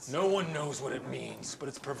No one knows what it means, but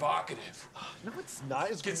it's provocative. No, it's not.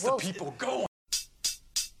 It's Gets gross. the people going.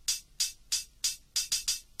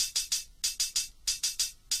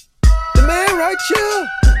 The man right here.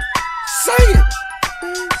 Say it.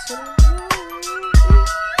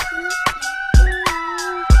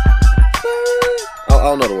 I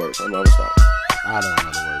don't know the words. I'm gonna stop. I don't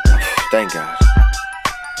know the words. Thank God.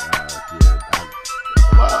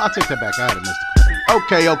 I'll take that back. I had a mystical beat.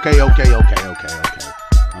 Okay.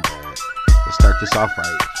 My bad. Let's start this off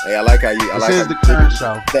right. Hey, I like how you. This is the current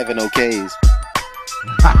show. 7 OKs.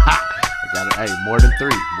 I got it. Hey, more than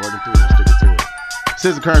three. Let's stick it to it. This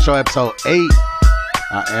is the current show, episode 8.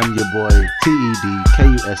 I am your boy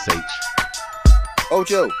TEDKUSH.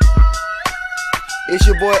 Ocho. It's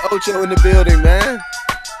your boy Ocho in the building, man.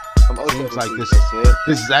 I'm Ocho. Seems like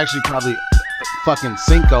this is actually probably fucking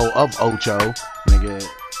Cinco of Ocho, nigga.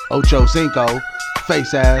 Ocho Cinco,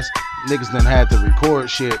 face ass. Niggas done had to record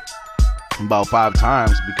shit about 5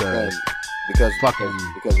 times because what?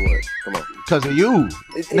 Come on. Because of you,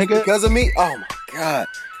 nigga. Because of me? Oh my God,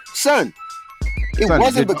 son. It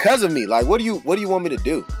wasn't because of me. Like, what do you want me to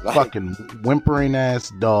do? Like, fucking whimpering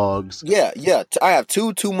ass dogs. Yeah. I have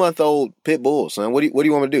 2-month-old pit bulls, son. What do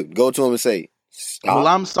you want me to do? Go to him and say, stop. Well,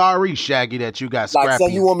 I'm sorry, Shaggy, that you got like, scrappy.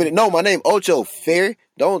 son, you want me to? No, my name Ocho. Fair.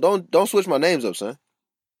 Don't switch my names up, son.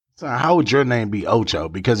 So how would your name be Ocho?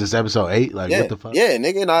 Because it's episode 8? Like, what the fuck? Yeah,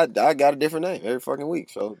 nigga, and I got a different name every fucking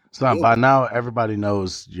week. So by now, everybody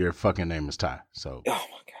knows your fucking name is Ty. So. Oh, my God.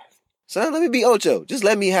 Son, let me be Ocho. Just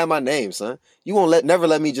let me have my name, son. You won't never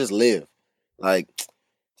let me just live. Like,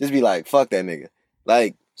 just be like, fuck that nigga.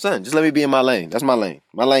 Like, son, just let me be in my lane. That's my lane.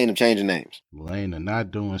 My lane of changing names. Lane of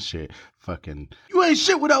not doing shit. Fucking, you ain't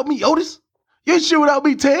shit without me, Otis. You ain't shit without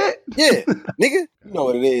me, Ted. Yeah, nigga. You know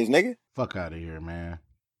what it is, nigga. Fuck out of here, man.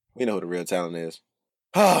 We know who the real talent is.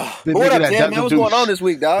 What up, Ted, man? What's going on this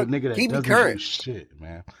week, dog? Keep me current. Shit,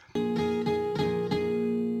 man.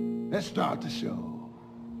 Let's start the show.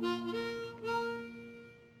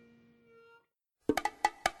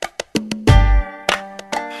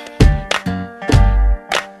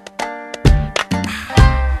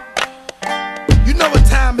 You know what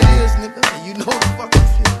time it is, nigga. And you know what the fuck it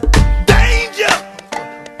is. Danger!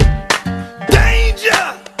 Danger!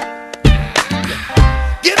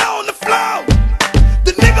 Get on the floor!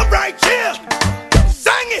 The nigga right here!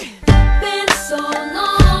 Sing it! Been so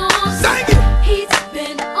long. Sing it! He's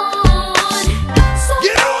been on. So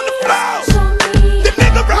Get on the floor! show me The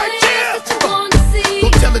nigga right here! what you wanna see. Go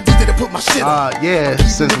tell the DJ to put my shit on. Yeah,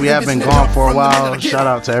 since we have been gone for a while, shout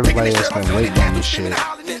out to everybody that's been waiting on this shit.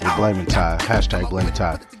 We're blaming Ty. Hashtag blaming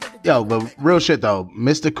Ty. Yo, but real shit though,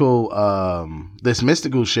 this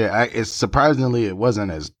mystical shit, it's surprisingly it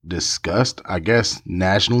wasn't as discussed, I guess,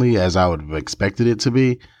 nationally as I would have expected it to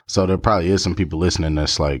be. So there probably is some people listening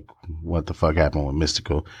that's like, what the fuck happened with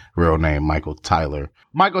Mystical? Real name, Michael Tyler.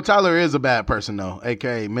 Michael Tyler is a bad person though,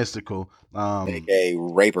 aka Mystical. AKA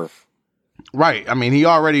raper. Right. I mean, he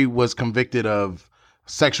already was convicted of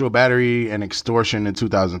sexual battery and extortion in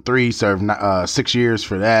 2003, served 6 years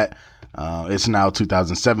for that. It's now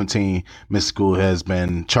 2017. Mystical has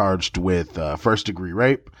been charged with first-degree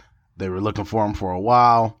rape. They were looking for him for a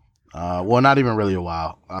while. Well, not even really a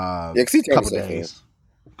while.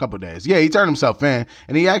 Couple days. Yeah, he turned himself in,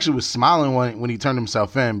 and he actually was smiling when he turned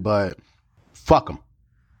himself in, but fuck him.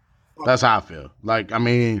 That's how I feel. Like, I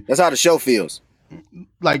mean, that's how the show feels.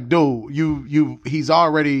 Like, dude, he's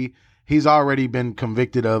already been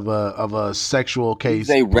convicted of a sexual case.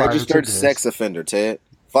 He's a registered sex offender, Ted.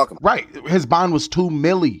 Fuck him. Right. His bond was $2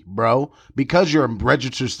 million, bro, because you're a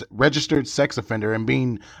registered sex offender and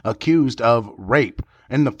being accused of rape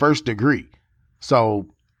in the first degree. So,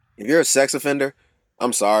 if you're a sex offender,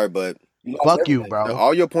 I'm sorry, but fuck you, bro.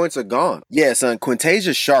 All your points are gone. Yeah, son.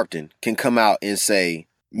 Quintasia Sharpton can come out and say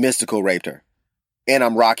Mystical raped her, and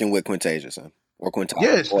I'm rocking with Quintasia, son. Or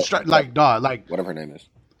Quintasia. Yeah, like, dog, like whatever her name is.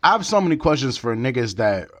 I have so many questions for niggas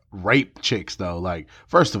that rape chicks, though. Like,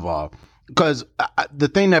 first of all, because the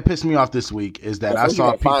thing that pissed me off this week is that I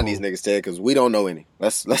saw people find these niggas, Ted, because we don't know any.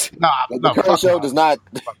 Let's no, the current show does not.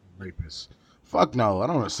 Rapists. Fuck no, I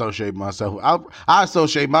don't associate myself. I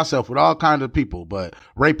associate myself with all kinds of people, but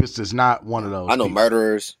rapists is not one of those. I know people.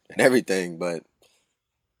 Murderers and everything, but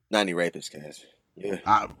not any rapists, guys. Yeah.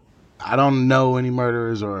 I don't know any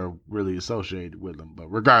murderers or really associated with them, but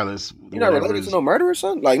regardless, you're not related to no murderers,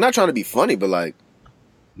 son. Like, not trying to be funny, but like,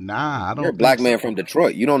 nah, I don't. You're a black man from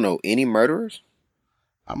Detroit. You don't know any murderers?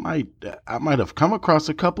 I might have come across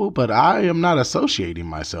a couple, but I am not associating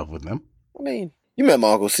myself with them. I mean, you met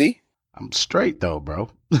my Uncle C. I'm straight though, bro.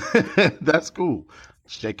 That's cool.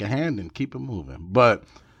 Shake a hand and keep it moving. But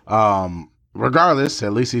regardless,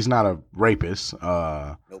 at least he's not a rapist.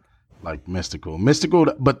 Nope. Like Mystical.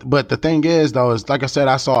 But the thing is though, is like I said,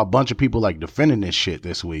 I saw a bunch of people like defending this shit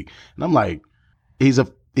this week. And I'm like, he's a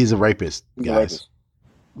rapist, He's a guys. rapist.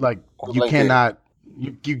 Like Point you blank cannot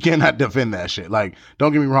you cannot defend that shit. Like,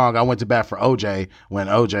 don't get me wrong, I went to bat for OJ when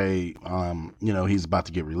OJ he's about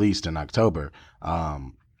to get released in October. I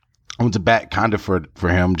went to bat kind of for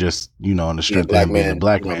him, just on the strength of him being a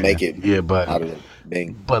black man. Make it yeah, but out of it.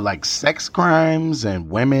 Bing. but like sex crimes and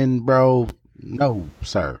women, bro, no,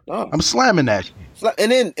 sir. No. I'm slamming that shit.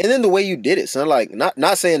 And then the way you did it, son, like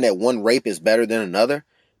not saying that one rape is better than another,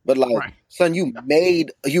 but like, Right. son, you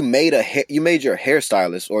made your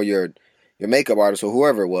hairstylist or your makeup artist or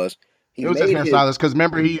whoever it was. It was his hairstylist because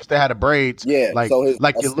remember he used to have the braids, Yeah, like so his your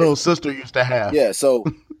assistant- little sister used to have. Yeah, so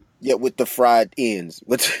yeah, with the fried ends.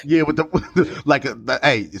 Yeah, with the like,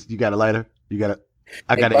 hey, you got a lighter?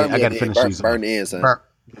 I got to finish these. Burn the ends, son. Burn.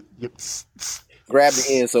 Grab the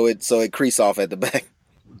end so it crease off at the back.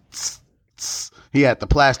 He had the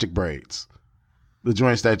plastic braids, the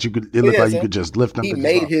joints that it looked like you could just lift them. He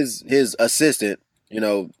made his assistant,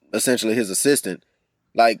 essentially his assistant.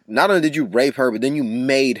 Like, not only did you rape her, but then you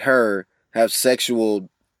made her have sexual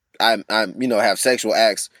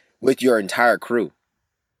acts with your entire crew.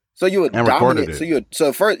 So you would And recorded dominate. it.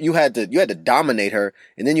 So first you had to dominate her,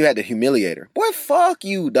 and then you had to humiliate her. Boy, fuck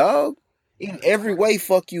you, dog. In every way,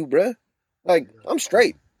 fuck you, bruh. Like, I'm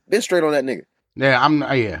straight. Been straight on that nigga.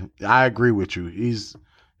 Yeah, I agree with you.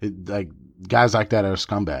 Like guys like that are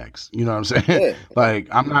scumbags. You know what I'm saying? Yeah. Like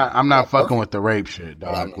I'm not fucking with the rape shit,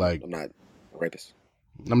 dog. I'm like not a rapist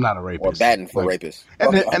I'm not a rapist. or batting for Like, rapists.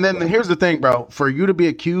 And then here's the thing, bro. For you to be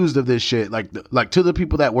accused of this shit, like to the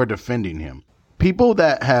people that were defending him, people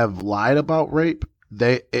that have lied about rape,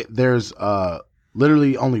 there's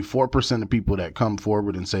literally only 4% of people that come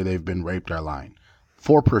forward and say they've been raped are lying.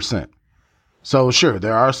 4%. So sure,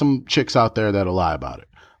 there are some chicks out there that'll lie about it,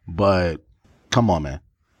 but come on, man.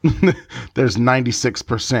 There's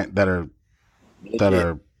 96% that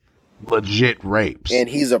are legit rapes. And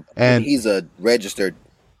he's a registered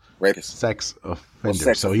rapist. Sex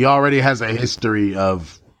offender. So he already has a history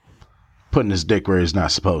of putting his dick where he's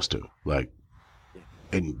not supposed to. Like,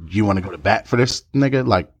 and you want to go to bat for this nigga?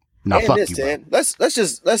 Like, nah, And fuck this, you, bro. Ted,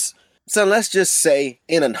 let's just say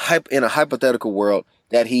in a hypothetical world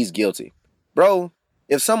that he's guilty, bro.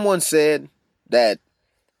 If someone said that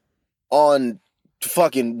on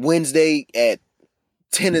fucking Wednesday at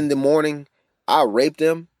 10 in the morning I raped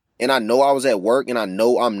them, and I know I was at work, and I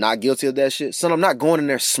know I'm not guilty of that shit, son, I'm not going in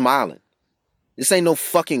there smiling. This ain't no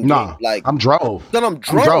fucking game. Nah, Like, I'm drove. son, I'm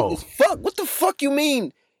drunk drove. as fuck. What the fuck you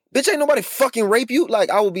mean? Bitch, ain't nobody fucking rape you. Like,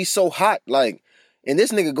 I will be so hot. Like, and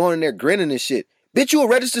this nigga going in there grinning and shit. Bitch, you a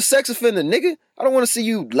registered sex offender, nigga. I don't want to see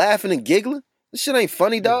you laughing and giggling. This shit ain't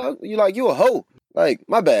funny, dog. You a hoe. Like,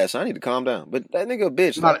 my bad, so I need to calm down. But that nigga a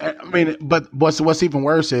bitch. Not, I mean, but what's even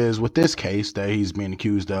worse is with this case that he's being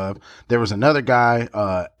accused of, there was another guy,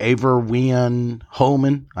 Averwian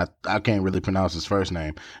Holman. I can't really pronounce his first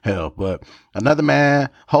name. Hell, but another man,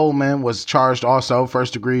 Holman, was charged also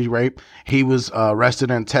first degree rape. He was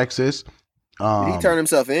arrested in Texas. Did he turn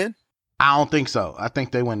himself in? I don't think so. I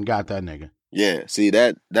think they went and got that nigga. Yeah. See,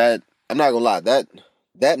 that I'm not gonna lie.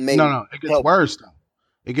 That made No, it gets worse though.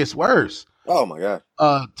 It gets worse. Oh my god.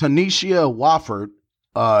 Tanisha Wofford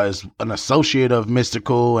is an associate of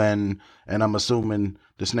Mystical and I'm assuming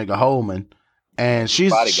this nigga Holman, and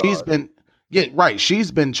she's been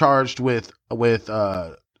she's been charged with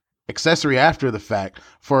accessory after the fact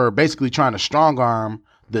for basically trying to strong arm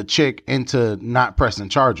the chick into not pressing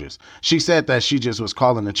charges. She said that she just was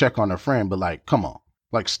calling to check on her friend, but like, come on,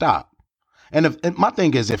 like, stop. And my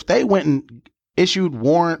thing is, if they went and issued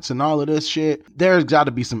warrants and all of this shit, there's got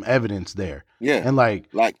to be some evidence there. Yeah. And like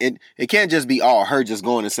it can't just be her just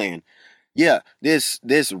going and saying, yeah, this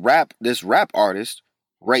rap artist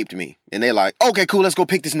raped me, and they like, okay, cool, let's go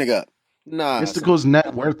pick this nigga up. Nah, Mystical's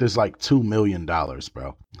net worth is like $2 million,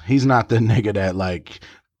 bro. He's not the nigga that like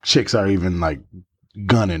chicks are even like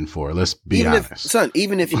gunning for. Let's be honest.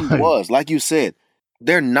 Even if he was, like you said,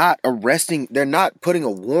 they're not putting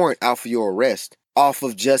a warrant out for your arrest off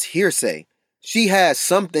of just hearsay. She has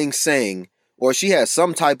something saying, or she has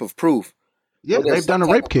some type of proof. Yeah, they've done a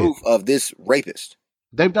rape kit of this rapist.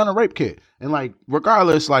 They've done a rape kit, and like,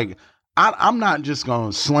 regardless, like, I'm not just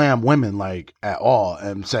gonna slam women like at all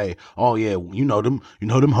and say, oh yeah,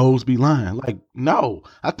 them hoes be lying. Like, no,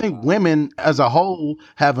 I think women as a whole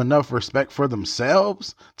have enough respect for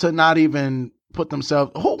themselves to not even put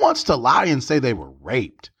themselves. Who wants to lie and say they were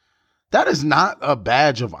raped? That is not a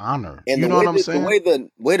badge of honor. And you know what I'm saying? The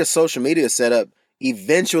way the social media is set up,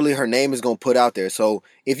 eventually her name is gonna put out there. So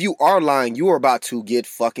if you are lying, you are about to get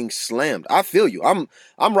fucking slammed. I feel you.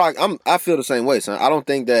 I feel the same way, son. I don't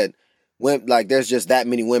think that when like there's just that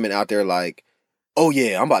many women out there like, oh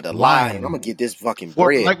yeah, I'm about to lie and I'm gonna get this fucking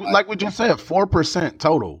bread. Like we just said, 4%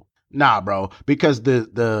 total. Nah, bro, because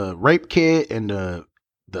the rape kit and the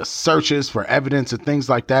searches for evidence and things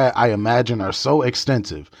like that, I imagine, are so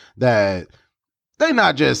extensive that they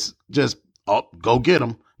not just oh, go get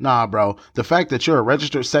them. Nah, bro. The fact that you're a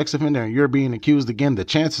registered sex offender and you're being accused again, the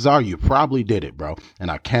chances are you probably did it, bro. And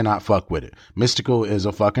I cannot fuck with it. Mystikal is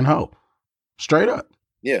a fucking hoe. Straight up.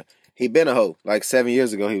 Yeah. He been a hoe. Like 7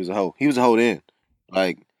 years ago, he was a hoe. He was a hoe then.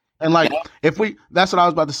 Like, and like, if we, that's what I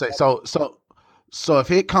was about to say. So if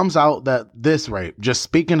it comes out that this rape, just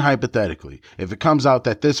speaking hypothetically, if it comes out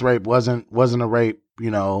that this rape wasn't a rape, you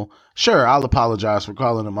know, sure, I'll apologize for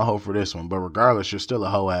calling him a hoe for this one, but regardless, you're still a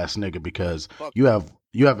hoe ass nigga because you have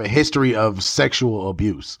a history of sexual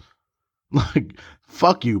abuse. Like,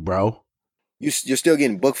 fuck you, bro. You're still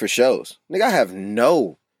getting booked for shows. Nigga, I have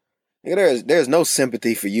no, nigga, there's no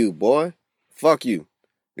sympathy for you, boy. Fuck you.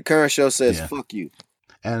 The current show says fuck you.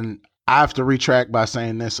 And I have to retract by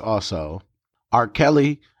saying this also. R.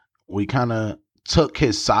 Kelly, we kind of took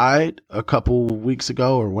his side a couple weeks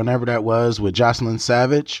ago or whenever that was with Jocelyn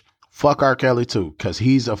Savage. Fuck R. Kelly too, because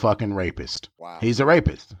he's a fucking rapist. Wow. He's a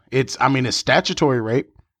rapist. It's statutory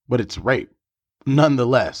rape, but it's rape.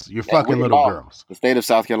 Nonetheless, you're fucking little girls. The state of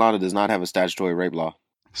South Carolina does not have a statutory rape law.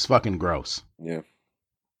 It's fucking gross. Yeah.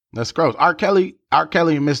 That's gross. R. Kelly and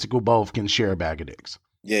Mystikal both can share a bag of dicks.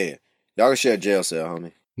 Yeah. Y'all can share a jail cell,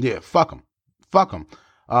 homie. Yeah, fuck them. Fuck them.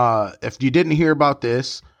 If you didn't hear about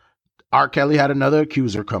this, R. Kelly had another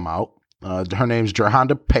accuser come out. Her name's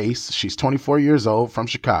Jerhonda Pace. She's 24 years old from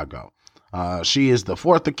Chicago. She is the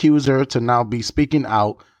fourth accuser to now be speaking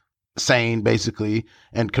out, saying basically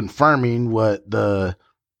and confirming what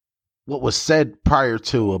was said prior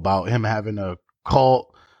to about him having a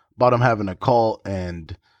cult,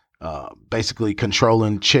 and basically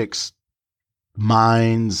controlling chicks'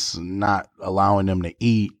 minds, not allowing them to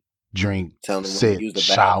eat, drink, sit,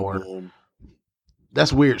 shower.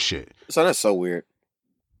 That's weird shit. So that's so weird.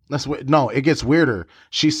 That's weird. No, it gets weirder.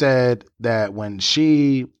 She said that when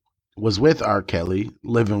she was with R. Kelly,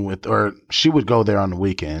 living with, or she would go there on the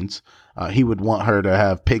weekends, he would want her to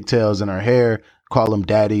have pigtails in her hair, call him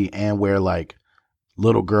daddy, and wear like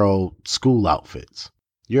little girl school outfits.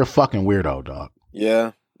 You're a fucking weirdo, dog.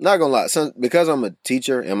 Yeah. Not gonna lie. Son, because I'm a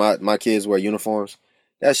teacher and my kids wear uniforms,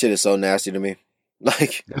 that shit is so nasty to me.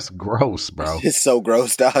 Like, that's gross, bro. It's so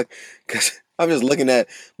gross, dog. Because I'm just looking at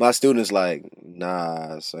my students like,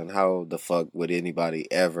 nah, son, how the fuck would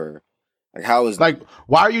anybody ever? Like, how is like,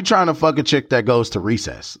 why are you trying to fuck a chick that goes to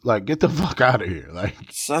recess? Like, get the fuck out of here. Like,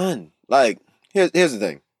 son, like, here's the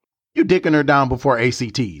thing. You dicking her down before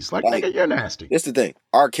ACTs. Like, nigga, you're nasty. It's the thing.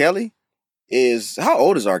 R. Kelly is, how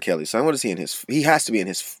old is R. Kelly, son? What is he in his, he has to be in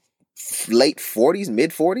his late 40s,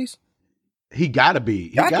 mid 40s? He gotta be.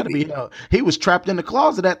 He gotta be. He was trapped in the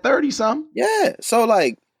closet at 30-something. Yeah. So,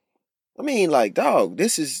 like, I mean, like, dog,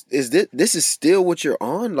 this is still what you're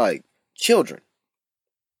on? Like, children.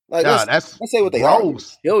 Like, let's say what they are.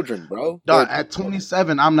 Children, bro. Dog, at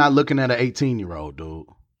 27, I'm not looking at an 18-year-old, dude.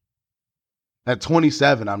 At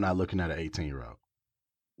 27, I'm not looking at an 18-year-old.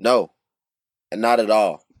 No. And not at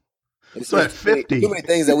all. So at 50. Too many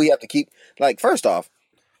things that we have to keep. Like, first off,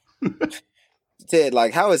 Ted,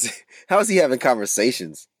 like, how is he having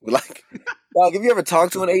conversations? Like, if you ever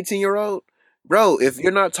talk to an 18-year-old, bro, if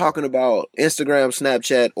you're not talking about Instagram,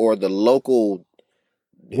 Snapchat, or the local,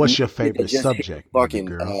 what's your favorite subject? Fucking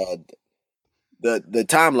the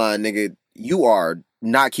timeline, nigga, you are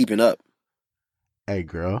not keeping up. Hey,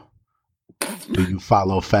 girl, do you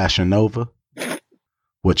follow Fashion Nova?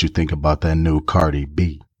 What you think about that new Cardi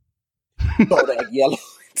B? Oh, that yellow.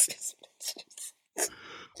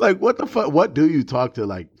 Like, what the fuck? What do you talk to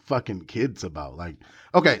like fucking kids about? Like,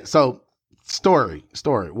 okay, so story.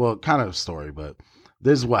 Well, kind of story, but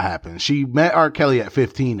this is what happened. She met R. Kelly at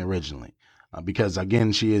 15 originally, because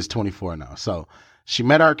again, she is 24 now. So she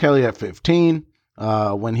met R. Kelly at 15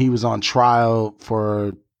 when he was on trial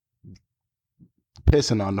for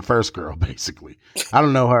pissing on the first girl. Basically, I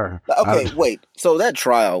don't know her. Okay, wait. So that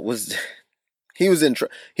trial was he was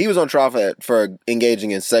on trial for engaging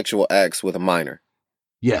in sexual acts with a minor.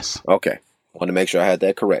 Yes. Okay. I want to make sure I had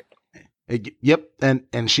that correct. Yep.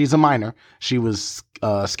 And she's a minor. She was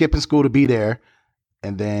skipping school to be there.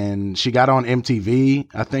 And then she got on MTV,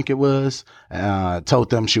 I think it was,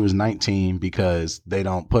 told them she was 19 because they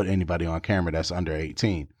don't put anybody on camera that's under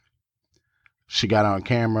 18. She got on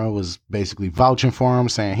camera, was basically vouching for him,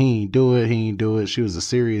 saying he ain't do it. She was a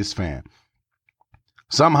serious fan.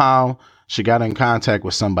 Somehow she got in contact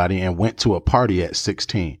with somebody and went to a party at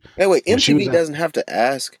 16. Hey, wait, When she was MTV at- doesn't have to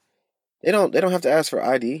ask. They don't have to ask for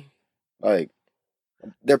ID. Like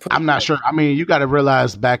they're putting, I'm not sure. I mean, you got to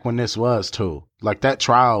realize back when this was too. Like that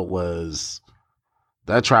trial was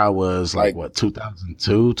like what,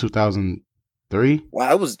 2002, 2003?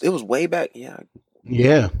 Wow, it was way back. Yeah.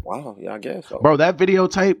 Yeah. Wow. Yeah, I guess. So. Bro, that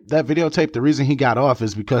videotape, the reason he got off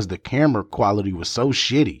is because the camera quality was so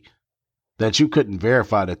shitty that you couldn't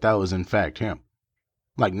verify that was in fact him.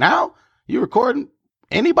 Like now, you recording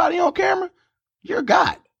anybody on camera, you're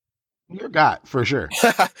God. You're God for sure.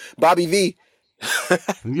 Bobby V.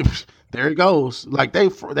 There it goes. Like they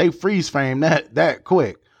freeze frame that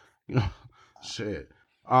quick. Shit.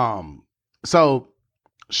 So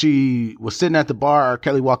she was sitting at the bar. R.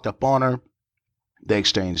 Kelly walked up on her. They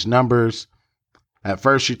exchanged numbers. At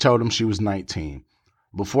first, she told him she was 19.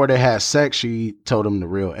 Before they had sex, she told him the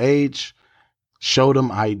real age, showed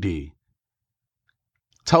him ID,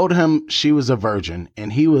 told him she was a virgin,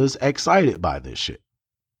 and he was excited by this shit.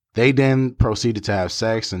 They then proceeded to have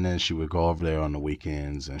sex, and then she would go over there on the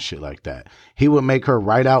weekends and shit like that. He would make her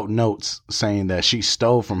write out notes saying that she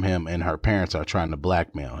stole from him and her parents are trying to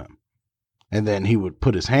blackmail him. And then he would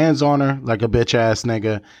put his hands on her like a bitch ass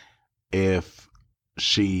nigga if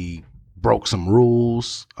she broke some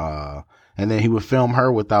rules. And then he would film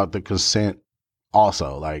her without the consent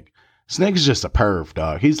also. Like, this nigga's just a perv,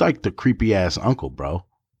 dog. He's like the creepy ass uncle, bro.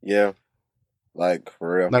 Yeah. Like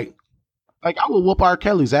for real. Like I would whoop R.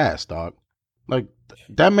 Kelly's ass, dog. Like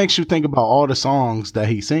that makes you think about all the songs that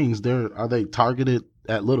he sings. Are they targeted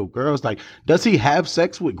at little girls? Like, does he have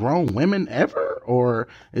sex with grown women ever, or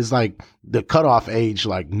is like the cutoff age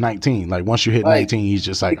like 19? Like once you hit 19, he's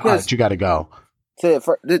just like, all right, you got to go. This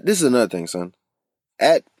is another thing, son.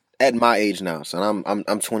 At my age now, son,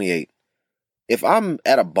 I'm 28. If I'm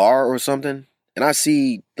at a bar or something and I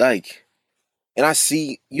see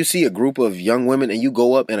you see a group of young women and you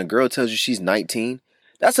go up and a girl tells you she's 19,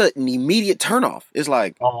 that's an immediate turnoff. It's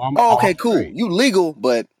like, okay, cool. Great. You legal,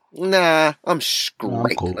 but nah, I'm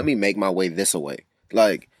straight. cool. Let me make my way this away.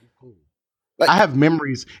 Like I have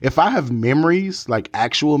memories. If I have memories, like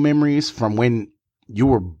actual memories from when you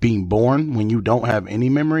were being born, when you don't have any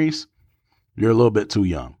memories, you're a little bit too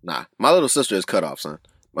young. Nah, my little sister is cut off, son.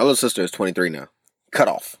 My little sister is 23 now. Cut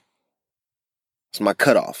off. It's my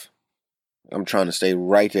cutoff. I'm trying to stay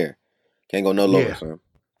right there. Can't go no lower, Yeah. son.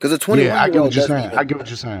 Because a 21 Yeah, I year get old what you're saying. I get what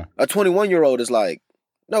you're saying. A 21-year-old is like,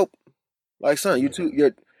 nope. Like, son,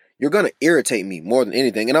 you're gonna irritate me more than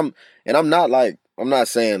anything. And I'm not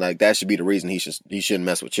saying like that should be the reason he shouldn't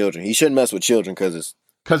mess with children. He shouldn't mess with children because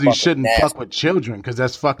he shouldn't nasty. fuck with children because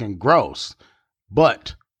that's fucking gross.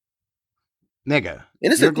 But nigga,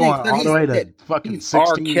 And it's you're the thing, going son, all the way to he's fucking he's R.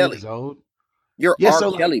 16 Kelly. years old. You're Yeah, R.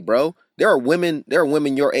 so, Kelly, bro. There are women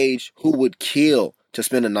your age who would kill to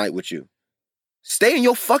spend a night with you. Stay in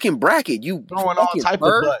your fucking bracket. You Throwing all fucking type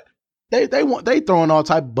bird. of butt. They throwing all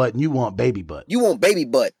type of butt, and you want baby butt. You want baby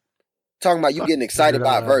butt. Talking about you Fuck getting excited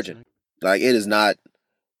by a weirdo ass virgin. nigga. Like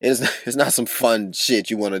it's not some fun shit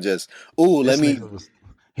you want to just, ooh, This let me, nigga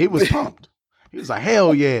he was pumped. He was like,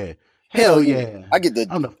 hell yeah. hell yeah. I get to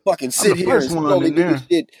I'm the- fucking sit the here and first one slowly in do this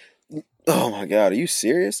there. shit. Oh my God, are you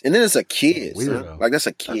serious? And then it's a kid, son. Weirdo. Like that's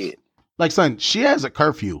a kid. Like, son, she has a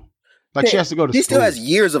curfew. Like, she has to go to He school. still has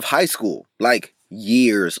years of high school. Like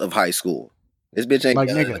years of high school. This bitch ain't like,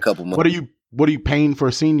 done in nigga, a couple months. what are you paying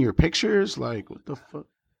for senior pictures? Like, what the fuck?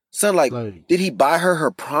 Son, like, Like, did he buy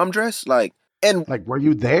her prom dress? Like, and were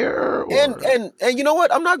you there? Or? and you know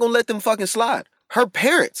what? I'm not gonna let them fucking slide. Her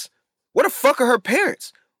parents. Where the fuck are her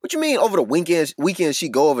parents? What you mean over the weekend she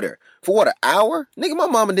go over there? For what, an hour? Nigga, my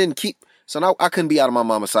mama didn't keep. Son, I couldn't be out of my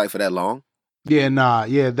mama's sight for that long. Yeah, nah,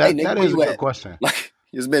 yeah, that, Hey, nigga, that where is a you good at? question. Like,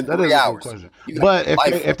 it's been That is 3 a hours. good question. You got But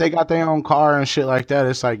life. if they got their own car and shit like that,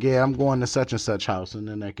 it's like, yeah, I'm going to such and such house, and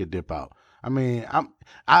then they could dip out. I mean,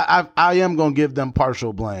 I am gonna give them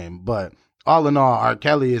partial blame, but all in all, R.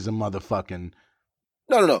 Kelly is a motherfucking.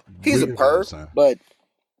 No. He's a Weirdo, perv, son. but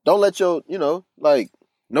don't let your, like,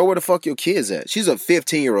 know where the fuck your kid's at. She's a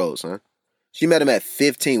 15-year-old, son. She met him at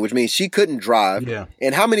 15, which means she couldn't drive. Yeah.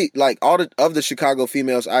 And how many, like, all of the Chicago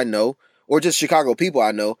females I know, or just Chicago people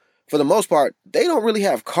I know, for the most part, they don't really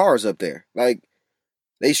have cars up there. Like,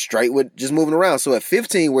 they straight with just moving around. So at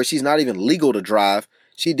 15, where she's not even legal to drive,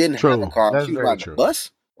 she didn't have True. a car. That's She was very riding true. a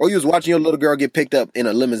bus, or you was watching your little girl get picked up in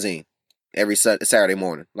a limousine every Saturday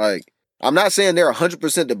morning. Like, I'm not saying they're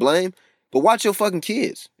 100% to blame, but watch your fucking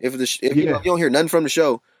kids. If you don't hear nothing from the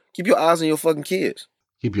show, keep your eyes on your fucking kids.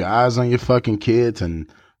 Keep your eyes on your fucking kids and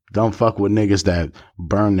don't fuck with niggas that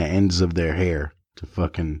burn the ends of their hair to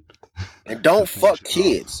fucking. And don't fuck shit off.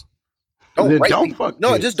 kids. Don't then rape don't people. fuck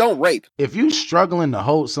No, kids. just don't rape. If you struggling to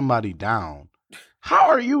hold somebody down, how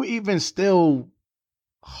are you even still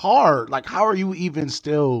hard? Like, how are you even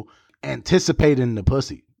still anticipating the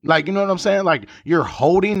pussy? Like, you know what I'm saying? Like, you're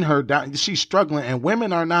holding her down. She's struggling, and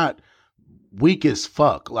women are not weak as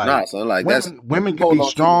fuck. Like, Nah, son, like women can hold be on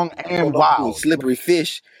to- strong and hold on to a wild. slippery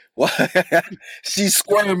fish. She's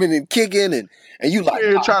squirming and kicking, and you like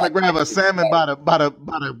You're trying to grab a salmon by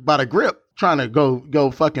the grip, trying to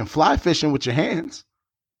go fucking fly fishing with your hands.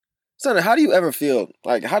 Son, how do you ever feel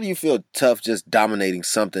like? How do you feel tough just dominating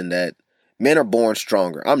something that men are born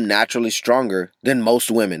stronger? I'm naturally stronger than most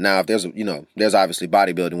women. Now, if there's there's obviously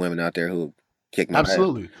bodybuilding women out there who kick my ass.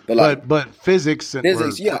 Absolutely, But like but physics and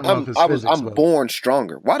physics, or, yeah, I don't know if it's I'm physics, but- born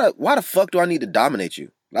stronger. Why the fuck do I need to dominate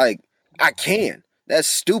you? Like I can. That's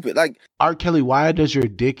stupid. Like R. Kelly, why does your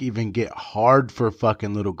dick even get hard for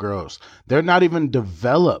fucking little girls? They're not even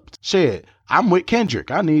developed. Shit, I'm with Kendrick.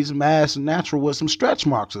 I need some ass natural with some stretch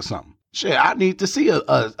marks or something. Shit, I need to see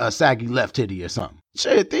a saggy left titty or something.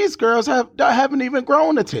 Shit, these girls haven't even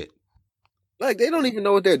grown a tit. Like they don't even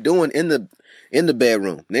know what they're doing in the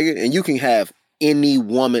bedroom, nigga. And you can have any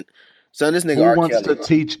woman. Son, this nigga Who R. wants Kelly. to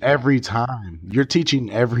teach every time? You're teaching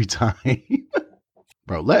every time.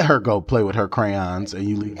 Bro, let her go play with her crayons and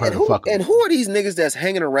you leave her And to fuck 'em. who are these niggas that's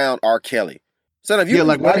hanging around R. Kelly? Son, if you Yeah,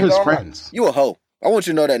 like, what are his bodyguard, friends? You a hoe. I want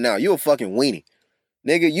you to know that now. You a fucking weenie.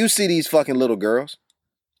 Nigga, you see these fucking little girls.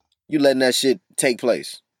 You letting that shit take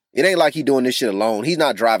place. It ain't like he doing this shit alone. He's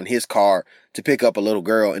not driving his car to pick up a little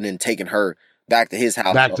girl and then taking her back to his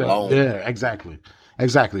house alone. Yeah,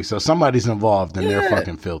 exactly. So somebody's involved and they're Yeah.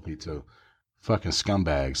 fucking filthy too. Fucking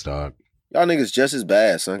scumbags, dog. Y'all niggas just as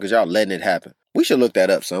bad, son, because y'all letting it happen. We should look that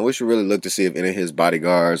up, son. We should really look to see if any of his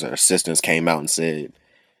bodyguards or assistants came out and said,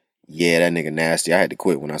 yeah, that nigga nasty. I had to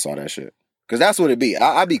quit when I saw that shit. Because that's what it be.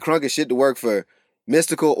 I be crunking shit to work for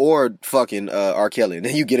Mystical or fucking R. Kelly. And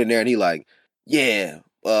then you get in there and he like, yeah,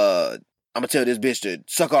 I'm going to tell this bitch to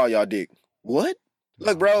suck all y'all dick. What?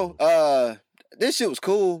 Look, bro, this shit was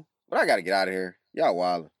cool, but I got to get out of here. Y'all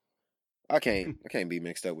wildin'. I can't be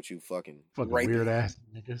mixed up with you fucking raping, weird ass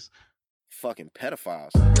niggas. fucking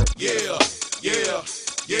pedophiles. Yeah, yeah,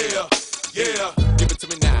 yeah, yeah. Give it to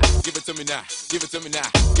me now. Give it to me now. Give it to me now.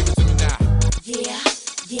 Give it to me now. Yeah,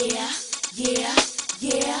 yeah, yeah,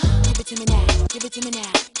 yeah. Give it to me now. Give it to me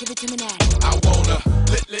now. Give it to me now. I wanna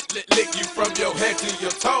lick you from your head to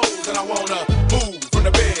your toes, and I wanna move from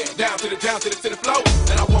the bed down to the floor,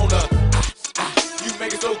 and I wanna you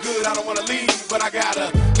make it so good I don't wanna leave, but I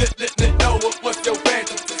gotta know what's your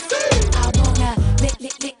fantasy. I wanna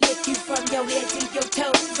lick you from your head to your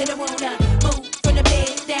toes, and I wanna move from the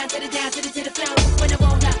bed down to the floor. When I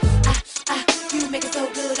wanna you make it so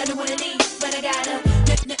good I don't wanna leave, but I gotta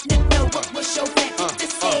know what's your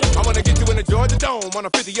fantasy. I wanna get you in the Georgia Dome on a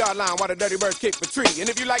 50-yard line while the Dirty Birds kick the tree. And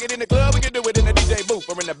if you like it in the club, we can do it in the DJ booth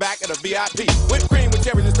or in the back of the VIP. Whipped cream with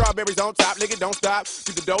cherries and strawberries on top. Lick it, don't stop.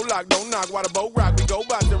 Keep the door locked, don't knock. While the boat rock, we go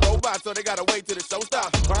bots and robots, so they gotta wait till the show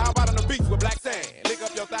stops. Or how about on the beach with black sand? Lick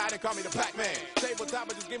up your thigh and call me the Pac-Man. Tabletop,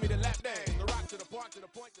 but just give me the lap dance. The rock to the park, to the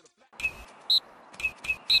point, to the flat.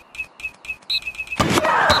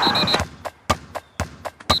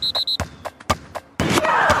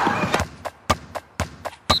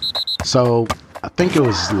 So I think it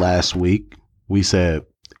was last week we said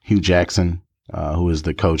Hugh Jackson, who is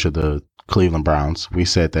the coach of the Cleveland Browns, we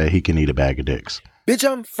said that he can eat a bag of dicks. Bitch,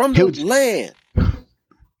 I'm from the land.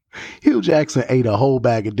 Hugh Jackson ate a whole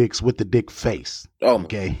bag of dicks with the dick face. Oh, my.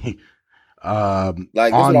 Okay. Like, this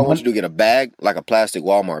is what I want you to do. Get a bag, like a plastic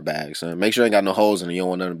Walmart bag, son. Make sure it ain't got no holes in it. You don't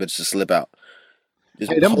want none of the bitches to slip out.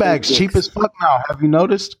 Just Hey, them whole bags dicks. cheap as fuck now. Have you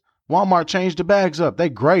noticed? Walmart changed the bags up. They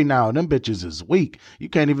gray now. Them bitches is weak. You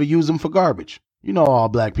can't even use them for garbage. You know all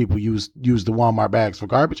black people use the Walmart bags for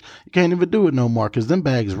garbage. You can't even do it no more because them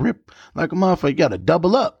bags rip like a motherfucker. You got to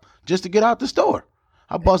double up just to get out the store.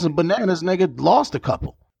 I bought some bananas, nigga, lost a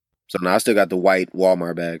couple. So now I still got the white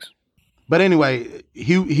Walmart bags. But anyway,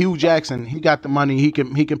 Hugh Jackson, he got the money. He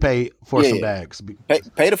can pay for some Yeah. bags.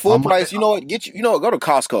 Pay the full On price. You know what? Go to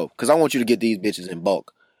Costco because I want you to get these bitches in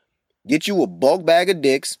bulk. Get you a bulk bag of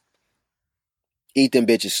dicks. Eat them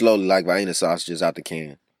bitches slowly like Vienna sausages out the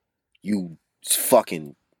can. You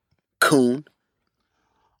fucking coon.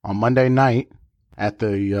 On Monday night at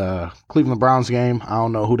the Cleveland Browns game, I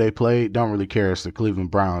don't know who they played. Don't really care. It's the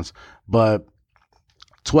Cleveland Browns. But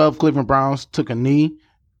 12 Cleveland Browns took a knee.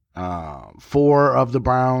 4 of the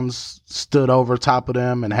Browns stood over top of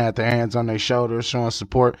them and had their hands on their shoulders showing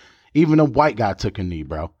support. Even a white guy took a knee,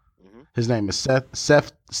 bro. His name is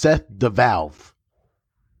Seth DeValve.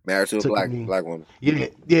 Married to a Took black me- woman.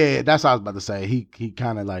 Yeah, that's what I was about to say. He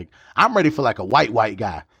kind of like, I'm ready for like a white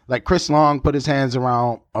guy. Like Chris Long put his hands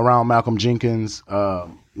around Malcolm Jenkins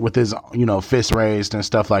with his, fist raised and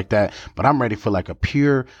stuff like that. But I'm ready for like a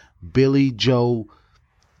pure Billy Joe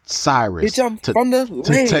Cyrus Bitch, I'm from the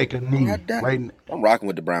to land. take a knee. Goddamn. Right? I'm rocking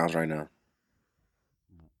with the Browns right now.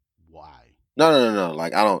 Why? No.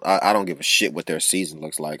 Like I don't give a shit what their season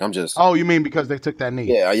looks like. I'm just Oh, you mean because they took that knee?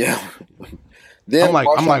 yeah. Then I'm like,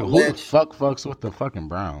 Marshawn who the Lynch- fuck fucks with the fucking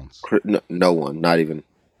Browns? No one, not even.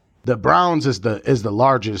 The Browns is the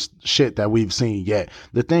largest shit that we've seen yet.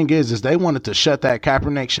 The thing is they wanted to shut that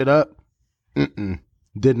Kaepernick shit up.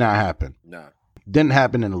 Did not happen. Nah. Didn't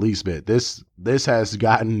happen in the least bit. This has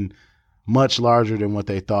gotten much larger than what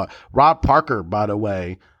they thought. Rob Parker, by the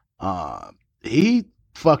way, he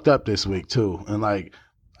fucked up this week too. And like,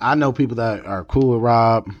 I know people that are cool with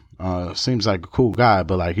Rob. Seems like a cool guy,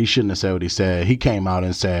 but like he shouldn't have said what he said. He came out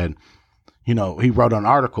and said, he wrote an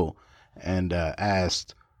article and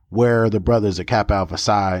asked, where are the brothers at Kappa Alpha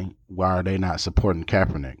Psi? Why are they not supporting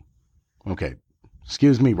Kaepernick? Okay,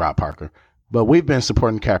 excuse me, Rob Parker, but we've been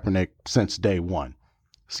supporting Kaepernick since day one.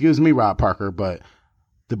 Excuse me, Rob Parker, but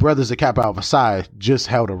the brothers at Kappa Alpha Psi just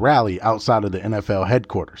held a rally outside of the NFL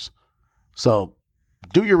headquarters. So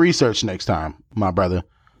do your research next time, my brother,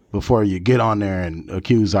 before you get on there and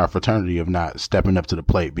accuse our fraternity of not stepping up to the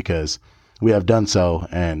plate, because we have done so,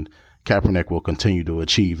 and Kaepernick will continue to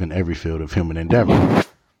achieve in every field of human endeavor.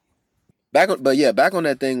 Back on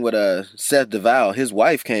that thing with Seth DeVal, his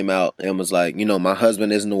wife came out and was like, my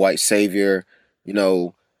husband isn't a white savior,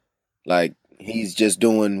 like he's just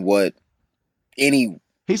doing what any.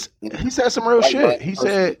 He said some real white shit. He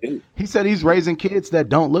person said do. he's raising kids that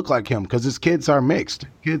don't look like him because his kids are mixed.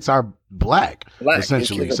 Kids are black.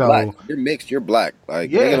 Essentially. His kids So are black. You're mixed. You're black. Like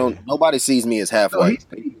Yeah. nobody sees me as half No, white.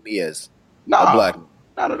 They see me as nah, a black.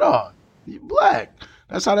 not at all. You black.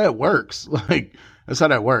 That's how that works. Like that's how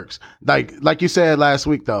that works. Like you said last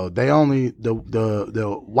week though, they only the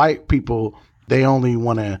white people, they only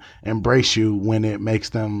want to embrace you when it makes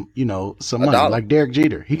them, some money. dollar. Like Derek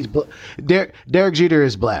Jeter. Derek Jeter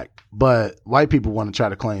is black, but white people want to try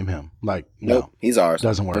to claim him. Like, Nope, no, he's ours.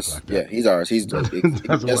 doesn't work That's- like that. Yeah, he's ours. He's Doesn't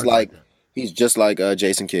just work like that. he's just like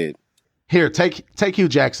Jason Kidd. Here, take Hugh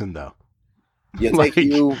Jackson though. Yeah, Like, take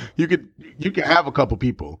you. you can have a couple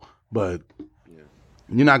people, but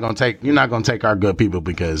you're not gonna take our good people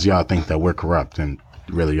because y'all think that we're corrupt and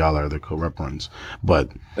really y'all are the corrupt ones. But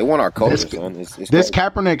They want our culture, This- son. It's this crazy.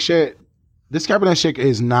 Kaepernick shit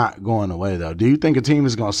is not going away though. Do you think a team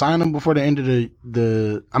is gonna sign him before the end of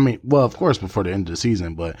the I mean, well, of course before the end of the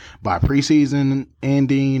season, but by preseason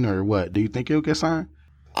ending or what? Do you think he'll get signed?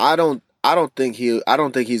 I don't think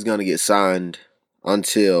he's gonna get signed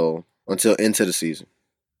until into the season.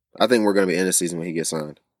 I think we're gonna be in the season when he gets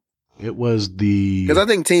signed. It was the Because I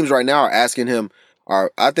think teams right now are asking him.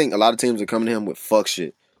 I think a lot of teams are coming to him with fuck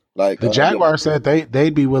shit. Like the Jaguars said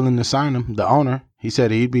they'd be willing to sign him. The owner, he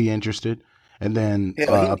said he'd be interested. And then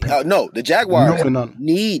no, the Jaguars No.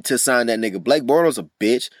 need to sign that nigga. Blake Bortles a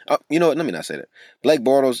bitch. You know what? Let me not say that. Blake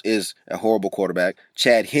Bortles is a horrible quarterback.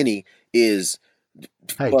 Chad Henne is.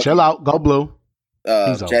 hey, chill out, go blue.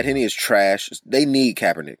 He's over. Chad Henne is trash. They need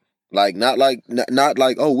Kaepernick. Like not like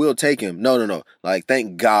oh, we'll take him. No. Like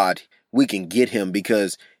thank God we can get him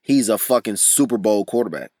because he's a fucking Super Bowl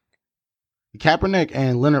quarterback. Kaepernick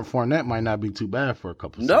and Leonard Fournette might not be too bad for a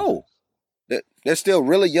couple. No. They're still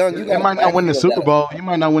really young. They might not win the Super Bowl. You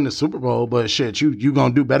might not win the Super Bowl, but shit, you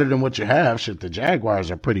gonna do better than what you have. Shit, the Jaguars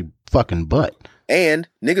are pretty fucking butt. And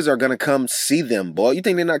niggas are gonna come see them, boy. You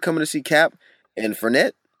think they're not coming to see Cap and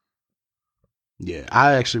Fournette? Yeah,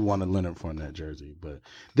 I actually want a Leonard Fournette jersey, but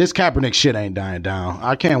this Kaepernick shit ain't dying down.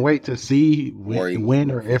 I can't wait to see when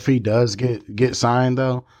or if he does get signed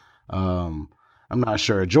though. I'm not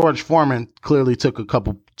sure. George Foreman clearly took a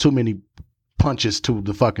couple too many punches to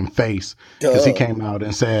the fucking face because he came out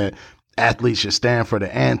and said athletes should stand for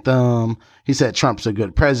the anthem. He said Trump's a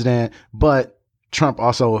good president, but Trump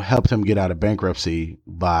also helped him get out of bankruptcy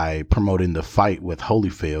by promoting the fight with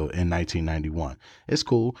Holyfield in 1991. It's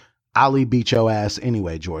cool. Ali beat your ass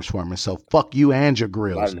anyway, George Foreman. So fuck you and your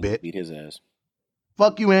grills, bitch. Beat his ass.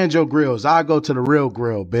 Fuck you and your grills. I go to the real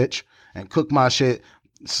grill, bitch, and cook my shit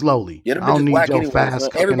slowly. Yeah, them I don't bitches need whack your anyway. fast Son.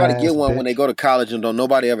 cooking Everybody ass, get one bitch. when they go to college and don't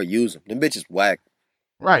nobody ever use them. Them bitches whack.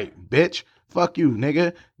 Right, bitch. Fuck you,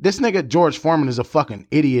 nigga. This nigga George Foreman is a fucking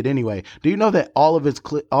idiot anyway. Do you know that all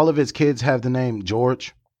of his kids have the name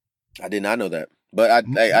George? I did not know that, but I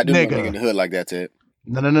do know a Nigga. nigga in the hood like that, Ted.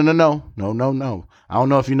 No. I don't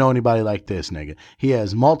know if you know anybody like this, nigga. He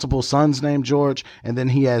has multiple sons named George, and then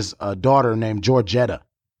he has a daughter named Georgetta.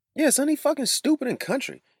 Yeah, son, he fucking stupid in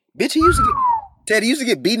country. Bitch, Ted, he used to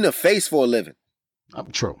get beat in the face for a living.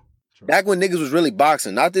 True. Back when niggas was really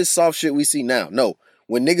boxing, not this soft shit we see now. No,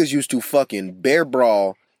 when niggas used to fucking bear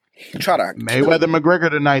brawl, try to Mayweather McGregor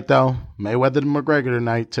tonight though. Mayweather McGregor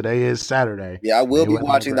tonight. Today is Saturday. Yeah, I will be Mayweather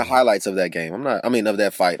watching the McGregor. highlights of that game. Of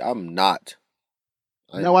that fight. I'm not.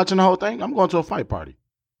 You're not watching the whole thing? I'm going to a fight party.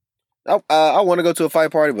 I want to go to a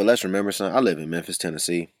fight party, but let's remember, son, I live in Memphis,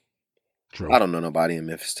 Tennessee. True. I don't know nobody in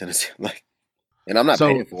Memphis, Tennessee. And I'm not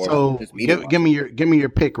paying for it. So Just media give me your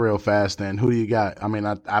pick real fast. Then who do you got? I mean,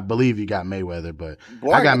 I believe you got Mayweather, but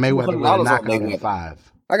Boy, I got Mayweather with a $200 on knockout in Mayweather.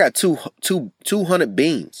 5. I got 200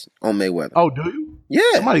 beans on Mayweather. Oh, do you? Yeah.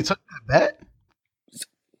 Somebody took that bet.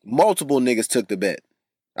 Multiple niggas took the bet.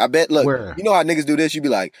 I bet. Look, Where? you know how niggas do this? You be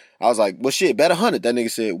like, I was like, well, shit, bet 100. That nigga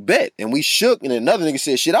said, bet, and we shook. And then another nigga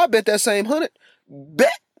said, shit, I bet that same 100.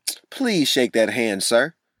 Bet. Please shake that hand,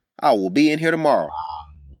 sir. I will be in here tomorrow.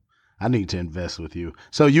 I need to invest with you.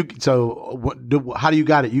 So how do you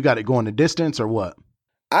got it? You got it going the distance or what?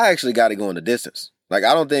 I actually got it going the distance. Like,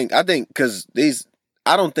 I think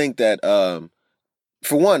that,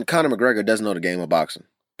 for one, Conor McGregor doesn't know the game of boxing.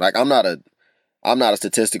 Like, I'm not a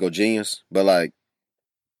statistical genius, but like,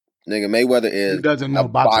 nigga, Mayweather is. He doesn't know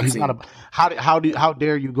boxing. He's not how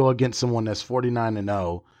dare you go against someone that's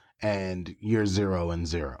 49-0 and you're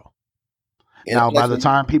 0-0? Now, by the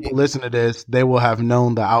time people listen to this, they will have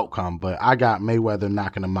known the outcome. But I got Mayweather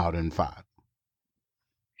knocking him out in 5.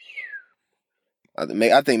 I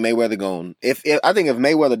think Mayweather going. If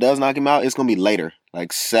Mayweather does knock him out, it's gonna be later,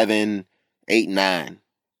 like 7, 8, 9.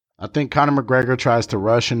 I think Conor McGregor tries to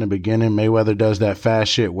rush in the beginning. Mayweather does that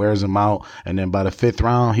fast shit, wears him out, and then by the 5th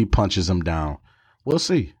round, he punches him down. We'll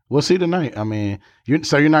see. We'll see tonight. I mean,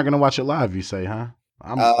 you're not gonna watch it live, you say, huh?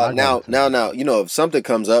 Now, you know, if something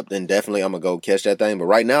comes up, then definitely I'm gonna go catch that thing. But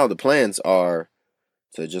right now, the plans are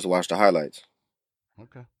to just watch the highlights.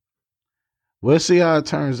 Okay. We'll see how it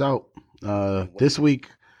turns out. This week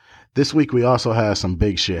we also had some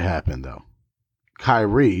big shit happen though.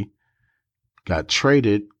 Kyrie got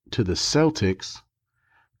traded to the Celtics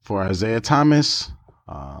for Isaiah Thomas.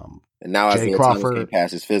 And now Jay Isaiah Crawford Thomas can't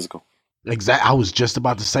pass his physical. Exactly. I was just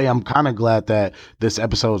about to say, I'm kind of glad that this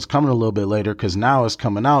episode is coming a little bit later because now it's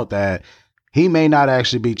coming out that he may not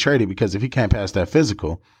actually be traded because if he can't pass that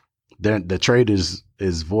physical, then the trade is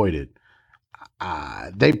voided.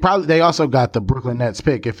 They also got the Brooklyn Nets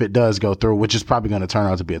pick if it does go through, which is probably going to turn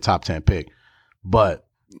out to be a top 10 pick. But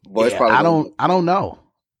yeah, I don't know.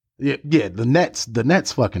 Yeah, the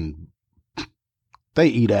Nets fucking they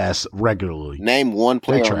eat ass regularly. Name one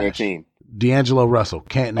player on their team. D'Angelo Russell.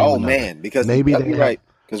 Can't name another. Man, because maybe they're right.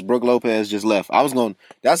 Because Brooke Lopez just left.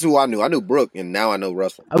 That's who I knew. I knew Brooke, and now I know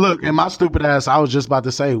Russell. Look, and my stupid ass, I was just about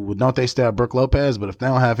to say, well, don't they still have Brooke Lopez? But if they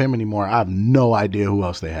don't have him anymore, I have no idea who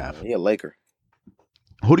else they have. He a Laker.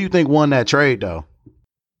 Who do you think won that trade, though?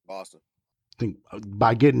 Boston. Think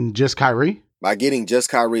by getting just Kyrie? By getting just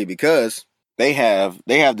Kyrie, because they have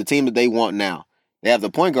the team that they want now. They have the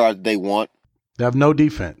point guard that they want. They have no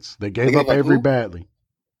defense. They gave up Avery Bradley.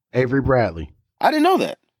 Avery Bradley. I didn't know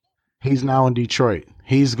that. He's now in Detroit.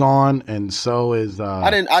 He's gone, and so is. I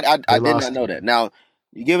did not know that. Now,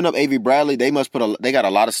 you giving up Avery Bradley? They must they got a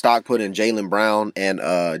lot of stock put in Jaylen Brown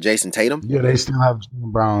and Jason Tatum. Yeah, they still have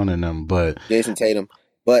Jaylen Brown in them, but Jason Tatum.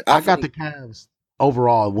 But I got the Cavs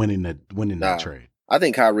overall winning that trade. I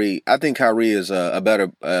think Kyrie is a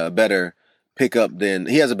better pickup than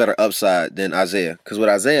he has a better upside than Isaiah. Because with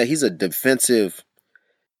Isaiah, he's a defensive.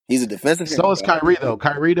 So is Kyrie though.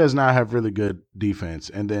 Kyrie does not have really good defense,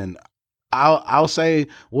 and then I'll say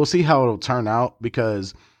we'll see how it'll turn out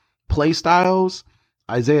because play styles.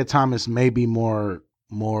 Isaiah Thomas may be more.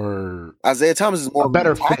 Isaiah Thomas is more a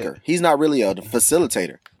better attacker. fit. He's not really a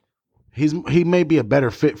facilitator. He may be a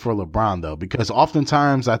better fit for LeBron though, because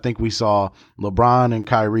oftentimes I think we saw LeBron and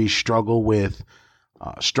Kyrie struggle with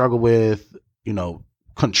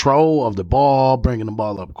control of the ball, bringing the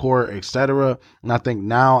ball up court, etc. And I think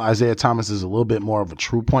now Isaiah Thomas is a little bit more of a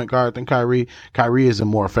true point guard than Kyrie. Kyrie is a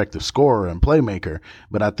more effective scorer and playmaker,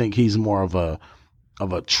 but I think he's more of a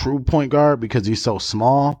true point guard because he's so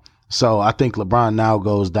small. So I think LeBron now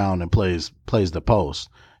goes down and plays the post.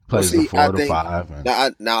 Plays the 4 to 5.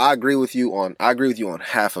 Now I agree with you on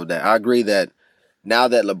half of that. I agree that now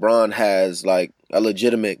that LeBron has like a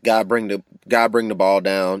legitimate guy bring the ball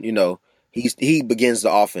down, he begins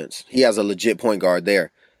the offense. He has a legit point guard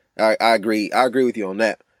there. I agree. I agree with you on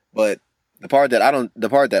that. But the part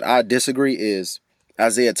that I disagree is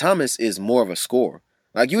Isaiah Thomas is more of a scorer.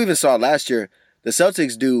 Like you even saw last year, the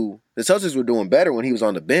Celtics were doing better when he was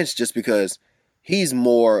on the bench just because he's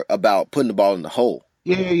more about putting the ball in the hole.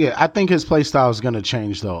 Yeah. I think his play style is gonna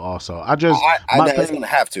change though. Also, I know it's going to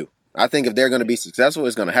have to. I think if they're going to be successful,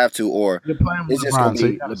 it's going to have to, or You're playing with it's just going LeBron, to so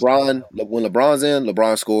be you gotta LeBron. When LeBron's in,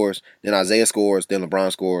 LeBron scores, then Isaiah scores, then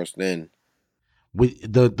LeBron scores, then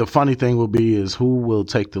the funny thing will be is who will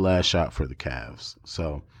take the last shot for the Cavs.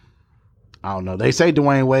 So I don't know. They say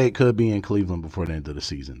Dwayne Wade could be in Cleveland before the end of the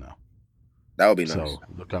season though. that would be nice. So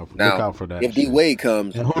look out for that. If D shit. Wade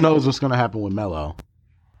comes, And who knows what's gonna happen with Melo?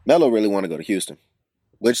 Melo really want to go to Houston.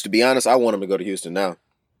 Which, to be honest, I want him to go to Houston now.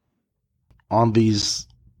 On these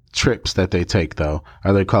trips that they take though,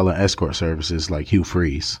 are they calling escort services like Hugh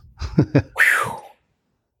Freeze?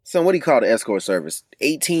 So what do you call the escort service?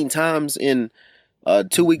 18 times in a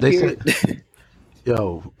 2-week They period?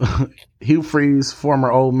 Yo, Hugh Freeze,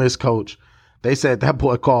 former Ole Miss coach, they said that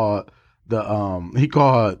boy called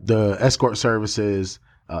the escort services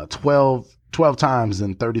 12 times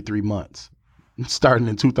in 33 months, starting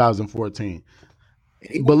in 2014.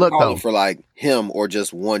 But look Calling though, for like him or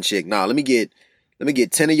just one chick. Nah, let me get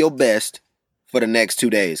 10 of your best for the next 2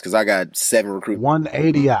 days because I got 7 recruits.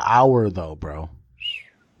 180 an hour though, bro.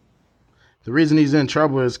 The reason he's in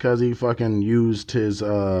trouble is because he fucking used his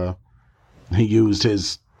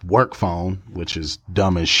work phone, which is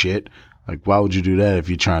dumb as shit. Like, why would you do that if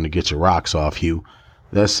you're trying to get your rocks off, Hugh?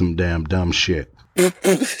 That's some damn dumb shit. You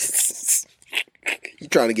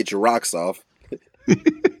trying to get your rocks off?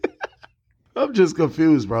 I'm just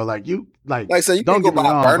confused, bro. So you don't get go me buy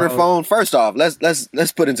a wrong, burner bro. phone. First off,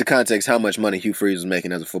 let's put into context how much money Hugh Freeze was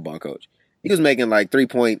making as a football coach. He was making like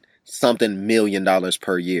 $3-point-something million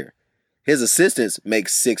per year. His assistants make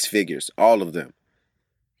 6 figures, all of them.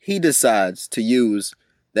 He decides to use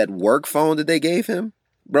that work phone that they gave him.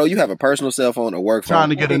 Bro, you have a personal cell phone, a work phone. Trying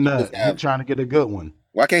to get a Why can't you nut. just have- He's trying to get a good one.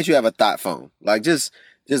 Why can't you have a thought phone? Like just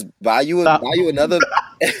buy you another.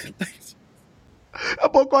 I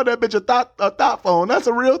boy called that bitch a thought phone. That's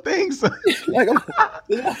a real thing, son. Like,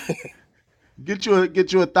 Get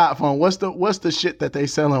you a thought phone. What's the shit that they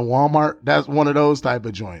sell in Walmart? That's one of those type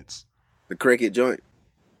of joints. the Cricket joint.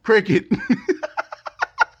 Cricket.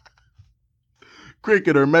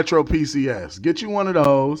 Cricket or Metro PCS. Get you one of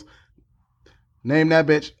those. Name that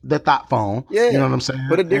bitch the thought phone. Yeah, You know what I'm saying?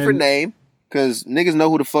 Put a different And- name because niggas know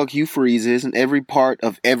who the fuck Hugh Freeze is in every part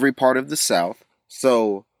of the South.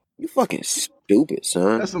 So you fucking stupid,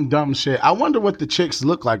 son. That's some dumb shit. I wonder what the chicks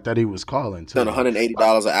look like that he was calling too. Done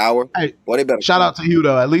 $180 an hour. Hey, Boy, they better shout out to Hugh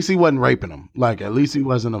though. At least he wasn't raping them. Like at least he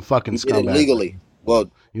wasn't a fucking He did it scumbag. legally.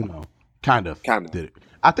 Well, You know, kind of Kinda. did it.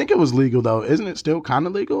 I think it was legal though. Isn't it still kind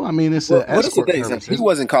of legal? I mean, it's an what is the escort thing? service. He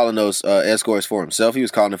wasn't calling those escorts for himself. He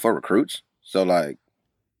was calling them for recruits. So like,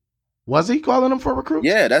 Was he calling them for recruits?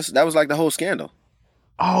 yeah, that was like the whole scandal.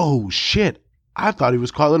 Oh shit! I thought he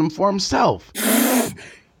was calling them for himself.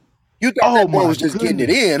 You thought Oh, that boy my was just getting it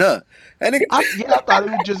in, huh? That nigga, I thought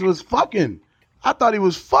he just was fucking. I thought he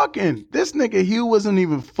was fucking. This nigga Hugh wasn't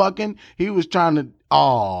even fucking. He was trying to.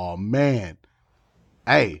 Oh man,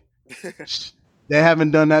 hey, they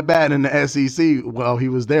haven't done that bad in the SEC. Well, he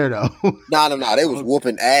was there though. nah, they was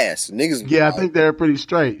whooping ass. Niggas, Yeah, I like, think they're pretty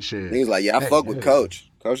straight. Shit. niggas like, yeah, I fuck with Coach.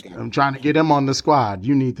 Coach, got I'm trying to get him on the squad.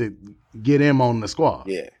 You need to get him on the squad.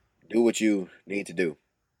 yeah, do what you need to do.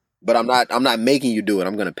 But I'm not making you do it.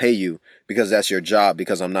 I'm gonna pay you because that's your job.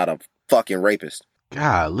 Because I'm not a fucking rapist.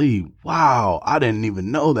 Golly, wow. I didn't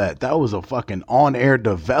even know that. That was a fucking on-air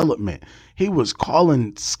development. He was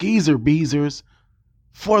calling skeezer beezers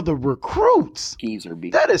for the recruits. Keys are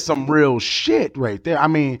beat. That is some real shit right there. I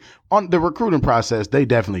mean, on the recruiting process, they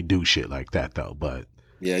definitely do shit like that though, but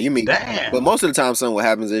Yeah, you meet. Damn. But most of the time, son, what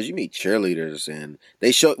happens is you meet cheerleaders, and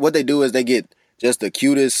they show what they do is they get just the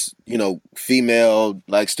cutest, female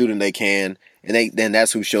like student they can, and then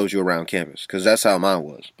that's who shows you around campus. Because that's how mine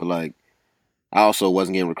was. But like, I also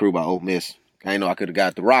wasn't getting recruited by Ole Miss. I know I could have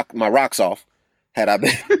got my rocks off had I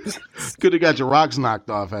been. could have got your rocks knocked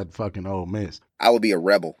off at fucking Ole Miss. I would be a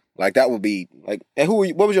rebel. Like that would be like. And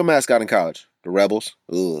what was your mascot in college? The Rebels.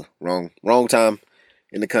 Ugh, wrong time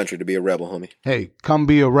in the country to be a rebel, homie. Hey, come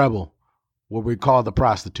be a rebel. What we call the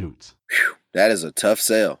prostitutes. That is a tough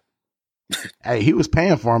sell. Hey, he was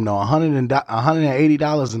paying for him though,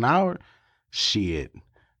 $180 an hour. Shit,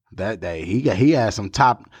 that day he had some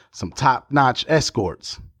top notch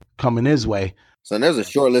escorts coming his way. So there's a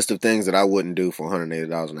short list of things that I wouldn't do for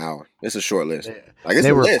 $180 an hour. It's a short list. Like it's They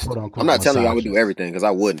a were, list. quote, unquote, I'm not telling you I would do misogynist. everything because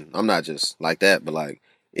I wouldn't. I'm not just like that, but like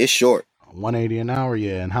it's short. 180 an hour,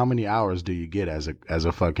 yeah. And how many hours do you get as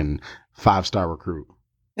a fucking 5-star recruit?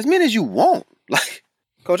 As many as you want. Like,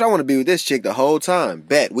 coach, I want to be with this chick the whole time.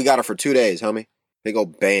 Bet we got her for 2 days, homie. Big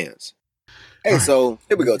old bands. Hey, so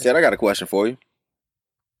here we go, Ted. I got a question for you.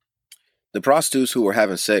 The prostitutes who were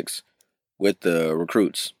having sex with the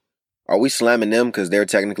recruits, are we slamming them because they're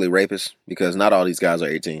technically rapists? Because not all these guys are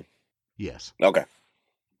 18. Yes. Okay.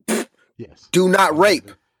 Yes. Do not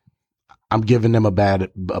rape. I'm giving them a bag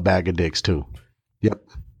of dicks too. Yep.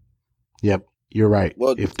 You're right.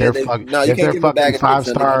 Well, if they're you fucking can't give them a bag of five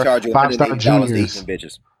dicks and they star can charge you $180 to eat juniors, them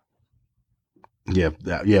bitches.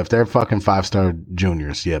 if they're fucking 5-star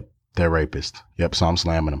juniors, yep, they're rapists. Yep, so I'm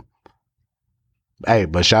slamming them. Hey,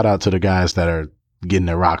 but shout out to the guys that are getting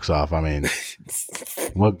their rocks off. I mean,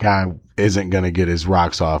 what guy isn't gonna get his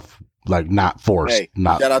rocks off? Like not forced. Hey,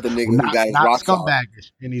 not shout out the nigga who got his rocks off.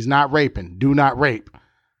 Scumbaggish, and he's not raping. Do not rape.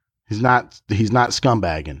 He's not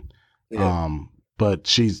scumbagging. Yeah. But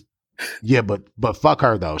she's but fuck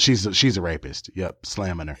her though. She's a rapist. Yep,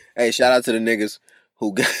 slamming her. Hey, shout out to the niggas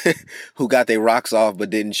who got their rocks off but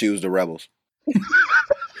didn't choose the rebels.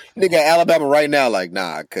 Nigga, Alabama right now, like,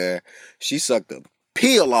 nah, cuz she sucked the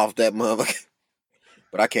peel off that motherfucker.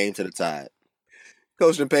 But I came to the Tide.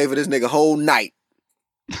 Coach done paid for this nigga whole night.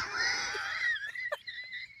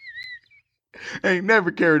 Ain't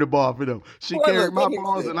never carried the ball for them. She What carried the my fuck is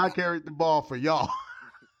balls this? and I carried the ball for y'all.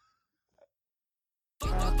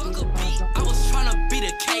 Fuck a beat, I was tryna beat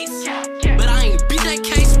a case, but I ain't beat that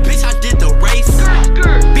case, bitch, I did the race.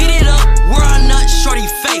 Beat it up, where I nut shorty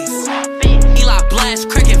face. Eli blast,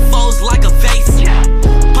 cracking foes like a vase.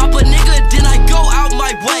 Pop a nigga, then I go out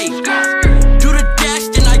my way. Do the dash,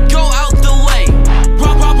 then I go out the way.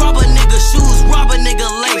 Rob a nigga shoes, rob a nigga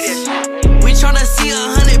lace. We tryna see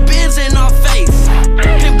 100 bins in our face.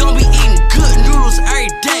 Him gon' be eating good noodles every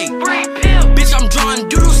day. Bitch, I'm drawing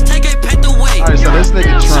doodles, take a pet away. Alright, so this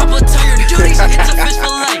nigga Trump. Chopper tire duties, it's a fish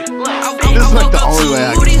fillet. This is like the only way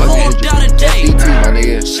I can fucking FDT, my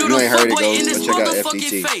nigga. You ain't heard it, go check out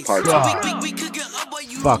FDT part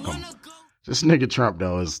 2. Fuck him. This nigga Trump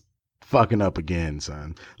though is fucking up again,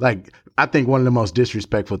 son. Like, I think one of the most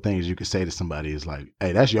disrespectful things you could say to somebody is like,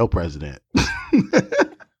 "Hey, that's your president."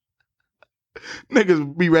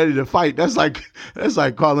 Niggas be ready to fight. That's like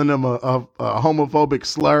calling them a homophobic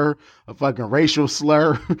slur, a fucking racial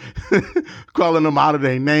slur, calling them out of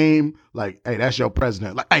their name. Like, hey, that's your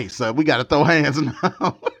president. Like, hey, son, we gotta throw hands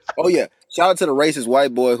now. Oh yeah, shout out to the racist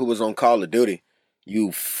white boy who was on Call of Duty.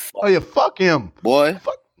 Oh yeah, fuck him, boy.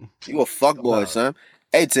 Fuck. You a fuck boy, son.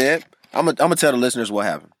 Hey Ted, I'm gonna tell the listeners what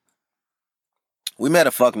happened. We met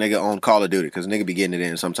a fuck nigga on Call of Duty because nigga be getting it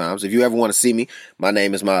in sometimes. If you ever want to see me, my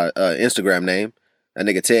name is my Instagram name. That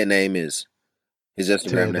nigga Ted name is his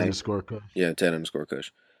Instagram name. _Kush. Yeah, Ted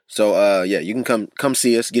 _Kush. So yeah, you can come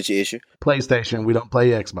see us, get your issue. PlayStation, we don't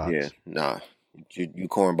play Xbox. Yeah, nah, you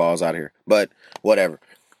cornballs out of here. But whatever.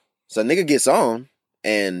 So nigga gets on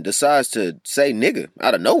and decides to say nigga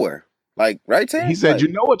out of nowhere. Like, right, Ted? He said, like, "You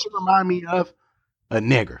know what you remind me of? A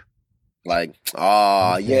nigger." Like,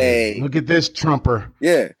 aw, yay. Look at this Trumper.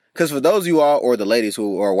 Yeah, because for those of you all or the ladies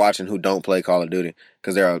who are watching who don't play Call of Duty,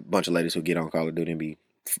 because there are a bunch of ladies who get on Call of Duty and be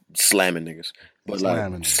slamming niggas. But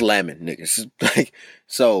slamming niggas. Like,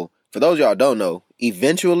 so for those of y'all who don't know,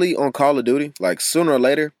 eventually on Call of Duty, like sooner or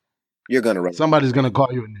later, you're gonna run. Somebody's gonna call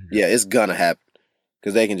you a nigger. Yeah, it's gonna happen.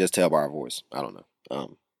 Because they can just tell by our voice. I don't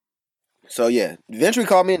know. So yeah, eventually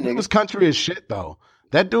called me a He nigga. was country as shit though.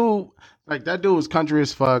 That dude was country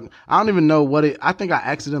as fuck. I don't even know what it. I think I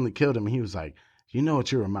accidentally killed him. He was like, "You know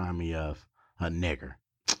what you remind me of? A nigger."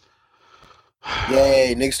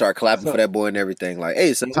 Yay, niggas start clapping for that boy and everything. Like,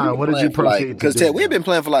 hey, so Ty, what did you proceed to because do? Ted, we had been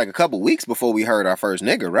playing for like a couple weeks before we heard our first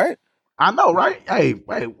nigga, right? I know, right? Hey,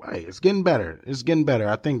 it's getting better. It's getting better.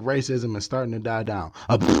 I think racism is starting to die down.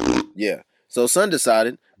 Yeah. So son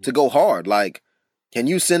decided to go hard. Like, can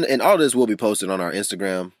you send? And all this will be posted on our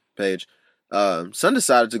Instagram page. Son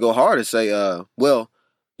decided to go hard and say, well,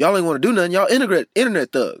 y'all ain't want to do nothing. Y'all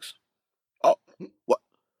internet thugs. Oh,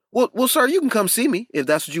 what? Well, sir, you can come see me if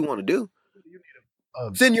that's what you want to do.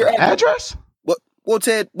 Send your address. What? Well,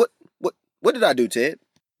 Ted, what did I do, Ted?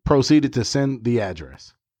 Proceeded to send the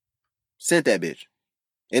address. Sent that bitch,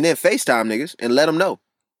 and then FaceTime niggas and let them know,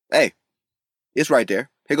 hey, it's right there.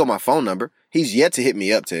 Here go my phone number. He's yet to hit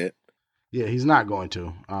me up, Ted. Yeah, he's not going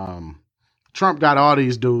to. Trump got all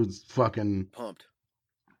these dudes fucking pumped.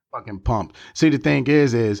 See, the thing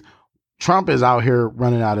is Trump is out here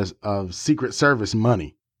running out of Secret Service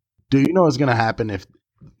money. Do you know what's going to happen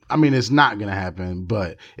it's not going to happen,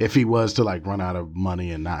 but if he was to like run out of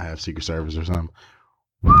money and not have Secret Service or something,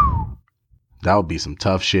 that would be some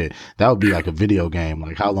tough shit. That would be like a video game.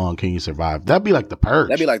 Like, how long can you survive? That'd be like the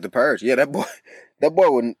Purge. Yeah, that boy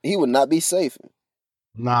would not be safe.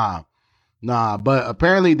 Nah, but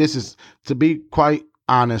apparently this is, to be quite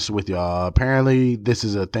honest with y'all. Apparently, this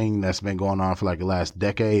is a thing that's been going on for like the last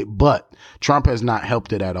decade, but Trump has not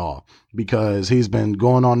helped it at all because he's been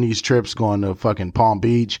going on these trips, going to fucking Palm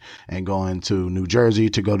Beach and going to New Jersey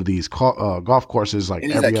to go to these golf courses like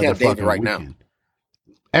And he's every at other Camp David fucking right now. weekend.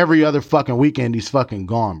 Every other fucking weekend, he's fucking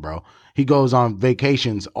gone, bro. He goes on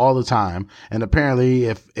vacations all the time, and apparently,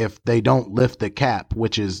 if they don't lift the cap,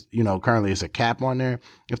 which is, you know, currently it's a cap on there,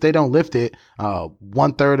 if they don't lift it,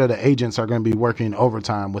 1/3 of the agents are going to be working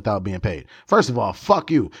overtime without being paid. First of all,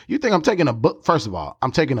 fuck you. You think I'm taking First of all,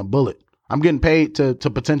 I'm taking a bullet. I'm getting paid to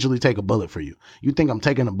potentially take a bullet for you. You think I'm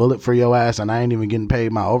taking a bullet for your ass, and I ain't even getting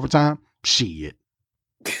paid my overtime? Shit.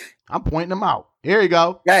 I'm pointing them out. Here you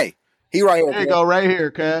go. Hey, he right here. Here you go, right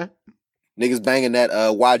here, cuz. Niggas banging that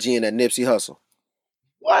YG and that Nipsey Hussle.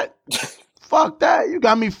 What? Fuck that. You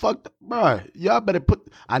got me fucked up. Bro, y'all better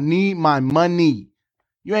I need my money.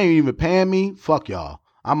 You ain't even paying me? Fuck y'all.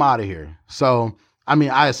 I'm out of here. So, I mean,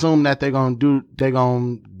 I assume that they're gonna do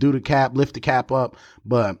the cap, lift the cap up,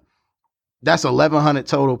 but that's 1,100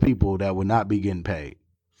 total people that would not be getting paid.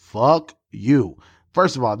 Fuck you.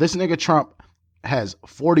 First of all, this nigga Trump has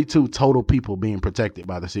 42 total people being protected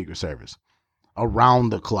by the Secret Service around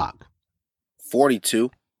the clock. 42.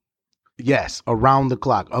 Yes, around the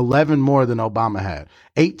clock. 11 more than Obama had.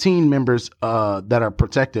 18 members that are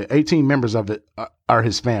protected. 18 members of it are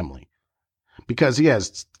his family. Because he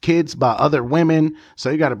has kids by other women, so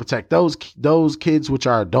you got to protect those kids, which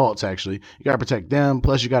are adults actually. You got to protect them,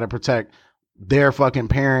 plus you got to protect their fucking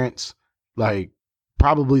parents, like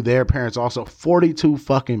probably their parents also. 42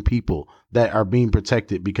 fucking people that are being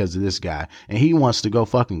protected because of this guy, and he wants to go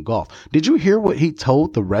fucking golf. Did you hear what he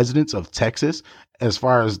told the residents of Texas as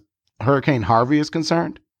far as Hurricane Harvey is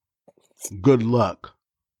concerned? Good luck.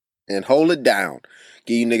 And hold it down.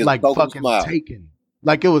 Give you niggas Like fucking smile. taken.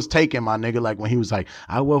 Like it was taken, my nigga. Like when he was like,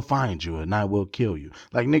 I will find you and I will kill you.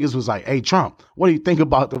 Like niggas was like, hey Trump, what do you think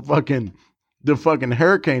about the fucking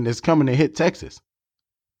hurricane that's coming to hit Texas?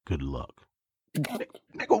 Good luck.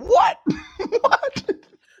 Nigga, what? What?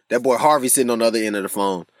 That boy Harvey sitting on the other end of the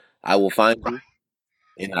phone. I will find you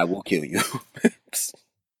and I will kill you.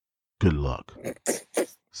 Good luck.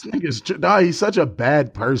 This nigga's, dog, he's such a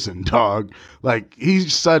bad person, dog. Like,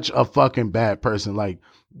 he's such a fucking bad person. Like,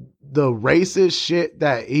 the racist shit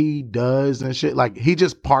that he does and shit, like, he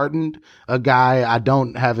just pardoned a guy, I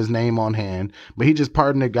don't have his name on hand, but he just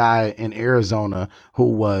pardoned a guy in Arizona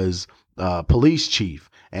who was police chief,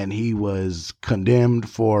 and he was condemned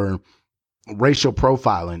for racial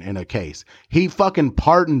profiling in a case. He fucking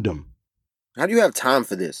pardoned him. How do you have time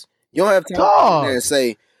for this? You don't have time Dog. to sit there and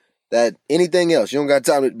say that anything else. You don't got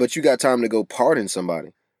time, but you got time to go pardon somebody.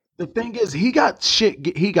 The thing is, he got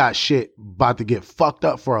shit about to get fucked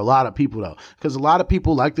up for a lot of people though, because a lot of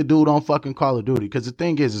people like the dude on fucking Call of Duty. Because the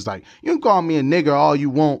thing is, it's like, you can call me a nigger all you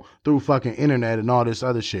want through fucking internet and all this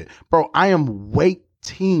other shit, bro. I am waiting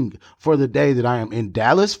for the day that I am in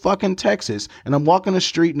Dallas, fucking Texas, and I'm walking the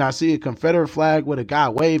street and I see a Confederate flag with a guy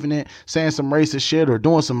waving it, saying some racist shit or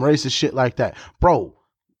doing some racist shit like that, bro.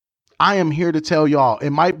 I am here to tell y'all, it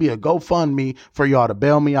might be a GoFundMe for y'all to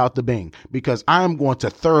bail me out the Bing, because I am going to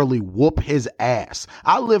thoroughly whoop his ass.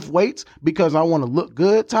 I lift weights because I want to look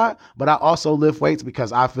good, Todd, but I also lift weights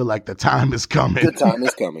because I feel like the time is coming. The time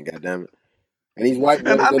is coming, goddammit. And these white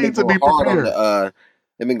boys, And I need to be prepared.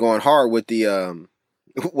 They've been going hard with the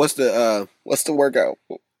what's the workout?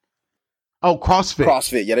 Oh, CrossFit.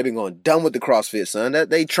 CrossFit. Yeah, they've been going dumb with the CrossFit, son. That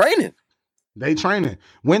they training. They training.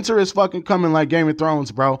 Winter is fucking coming like Game of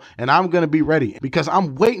Thrones, bro. And I'm going to be ready because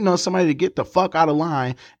I'm waiting on somebody to get the fuck out of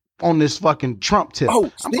line on this fucking Trump tip.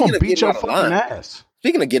 Oh, I'm going to beat your fucking ass.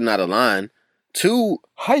 Speaking of getting out of line, 2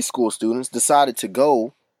 high school students decided to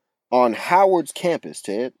go on Howard's campus,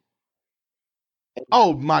 Ted.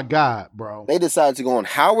 Oh my God, bro. They decided to go on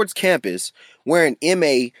Howard's campus wearing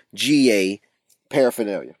MAGA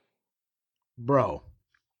paraphernalia. Bro.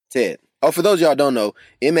 Ted. Oh, for those of y'all who don't know,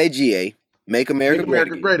 MAGA, Make America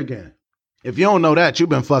Great Again. If you don't know that, you've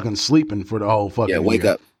been fucking sleeping for the whole fucking year. Wake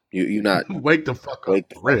up. You not. Wake the fuck up. Wake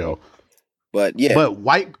the For real. But yeah. But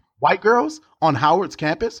white girls on Howard's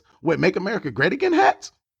campus with Make America Great Again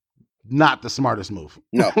hats? Not the smartest move.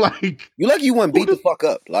 No. Like, you lucky you wasn't beat the fuck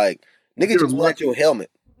up. Like, nigga just want your helmet.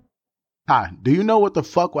 Ty, do you know what the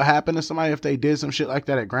fuck would happen to somebody if they did some shit like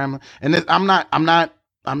that at Grambling? And I'm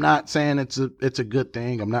not saying it's a good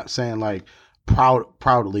thing. I'm not saying like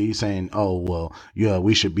proudly saying, oh well, yeah,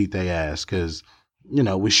 we should beat their ass, because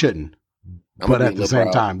we shouldn't. But at the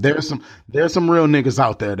same time, there's some real niggas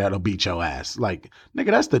out there that'll beat your ass. Like,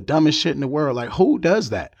 nigga, that's the dumbest shit in the world. Like, who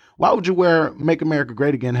does that? Why would you wear Make America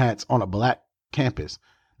Great Again hats on a black campus?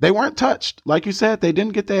 They weren't touched. Like you said, they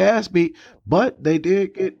didn't get their ass beat, but they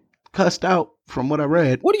did get cussed out from what I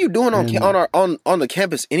read. What are you doing And- on the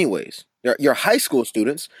campus anyways? You're high school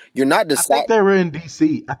students. You're not I think deciding. they were in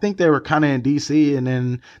DC. I think they were kind of in DC, and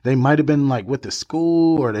then they might have been like with the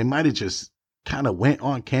school, or they might have just kind of went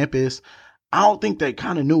on campus. I don't think they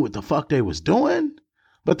kind of knew what the fuck they was doing.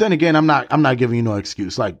 But then again, I'm not giving you no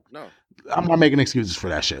excuse. Like, No. I'm not making excuses for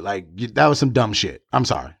that shit. Like, that was some dumb shit. I'm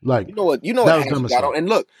sorry. Like, You know what that hats was dumb you as got fuck. on. And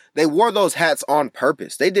look, they wore those hats on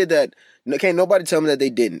purpose. They did that. Can't nobody tell me that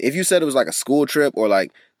they didn't. If you said it was like a school trip or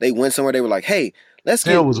like they went somewhere, they were like, hey, let's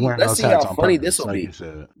Still was wearing let's those see hats how on funny purpose, this will like be. you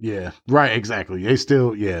said. Yeah, right, exactly. They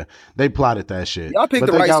still, they plotted that shit. Y'all picked But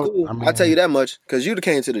the they right got- school. I mean, I'll tell you that much. Because you'd have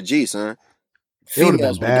came to the G, son. It would've been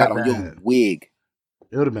Females would have got bad, on your bad. wig.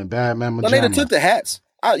 It would have been bad, man. No, they'd have took the hats.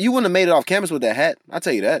 You wouldn't have made it off campus with that hat. I'll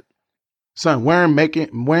tell you that. Son, wearing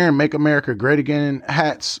Make America Great Again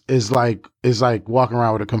hats is like walking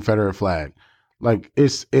around with a Confederate flag. Like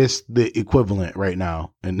it's the equivalent right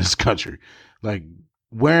now in this country. Like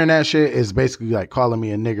wearing that shit is basically like calling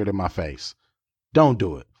me a nigger to my face. Don't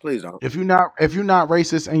do it. Please don't. If you're not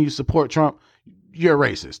racist and you support Trump, you're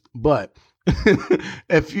racist. But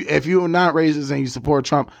if you're not racist and you support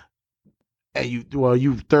Trump, and you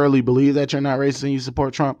thoroughly believe that you're not racist and you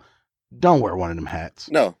support Trump, don't wear one of them hats.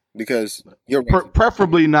 No, because you're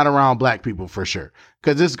Preferably not around black people for sure,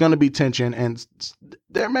 because it's going to be tension, and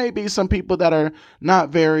there may be some people that are not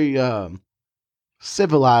very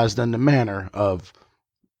civilized in the manner of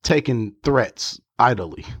taking threats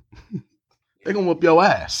idly. They're gonna whoop your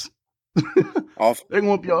ass. off They're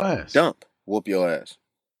gonna whoop your ass. dump, whoop your ass.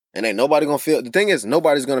 And ain't nobody gonna feel. The thing is,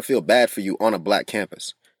 nobody's gonna feel bad for you on a black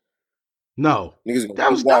campus. No, Niggas gonna That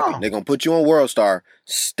keep was walking. dumb. They're gonna put you on World Star,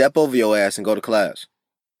 step over your ass, and go to class.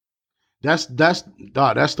 that's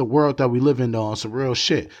the world that we live in though, on some real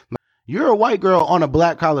shit. You're a white girl on a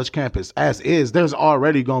black college campus, as is. There's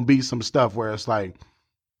already gonna be some stuff where it's like,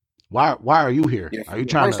 why are you here? Yeah, Are you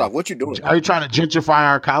trying first to off, what you doing? Are you trying to gentrify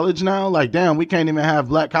our college now? Like, damn, we can't even have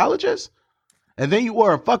black colleges. And then you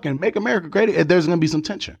were a fucking Make America Great Again. There's gonna be some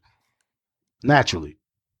tension, naturally.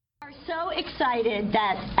 Are so excited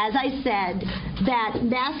that, as I said, that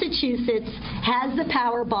Massachusetts has the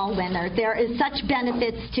Powerball winner. There is such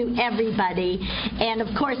benefits to everybody, and of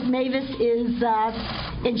course Mavis is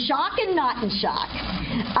in shock and not in shock.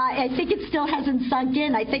 I think it still hasn't sunk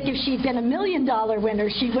in. I think if she'd been $1 million winner,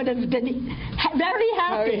 she would have been very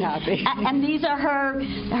happy. Very happy. And these are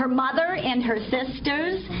her mother and her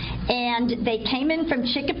sisters, and they came in from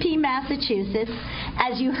Chicopee, Massachusetts.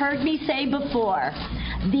 As you heard me say before,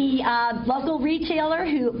 the local retailer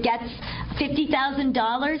who gets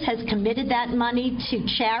 $50,000 has committed that money to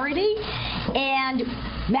charity, and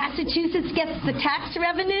Massachusetts gets the tax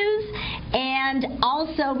revenues, and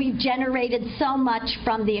also we've generated so much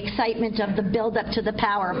from the excitement of the build-up to the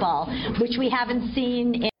Powerball, which we haven't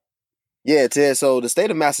seen in Yeah, Ted. So the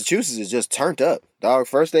state of Massachusetts is just turned up, dog.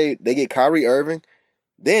 First they get Kyrie Irving,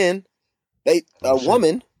 then a Shit.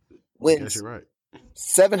 woman Yes, wins you're right.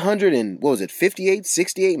 700 and what was it,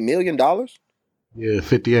 68 million dollars? Yeah,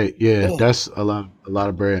 58. Yeah, Ugh. that's a lot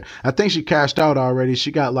of bread. I think she cashed out already.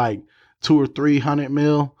 She got like 200 or 300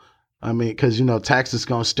 mil. I mean, because taxes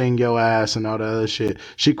gonna sting your ass and all that other shit.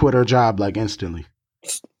 She quit her job like instantly.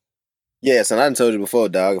 Yes, and I done told you before,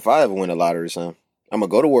 dog. If I ever win a lottery, son, I'm gonna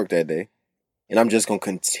go to work that day, and I'm just gonna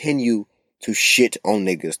continue to shit on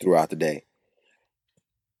niggas throughout the day.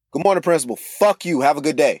 Good morning, principal. Fuck you. Have a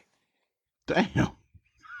good day. Damn.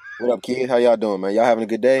 What up, kid? How y'all doing, man? Y'all having a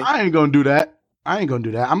good day? I ain't gonna do that. I'm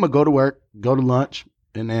gonna go to work, go to lunch,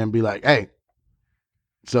 and then be like, hey,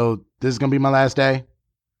 so this is gonna be my last day.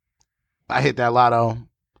 I hit that lotto.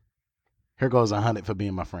 Here goes 100 for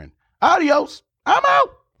being my friend. Adios. I'm out.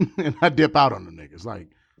 And I dip out on the niggas. Like,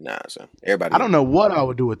 Nah, son. Everybody. I don't know what I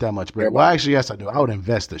would do with that much bread. Well, Everybody. actually, yes, I do. I would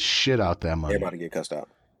invest the shit out that money. Everybody get cussed out.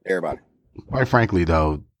 Everybody. Quite frankly,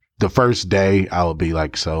 though, the first day I would be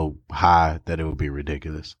like so high that it would be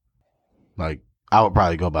ridiculous. Like, I would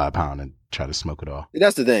probably go buy a pound and try to smoke it all.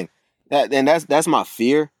 That's the thing. That's my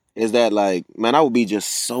fear. Is that like, man, I would be just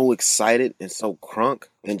so excited and so crunk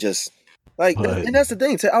and just like, But- and that's the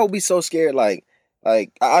thing. I would be so scared. Like I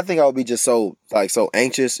think I would be just so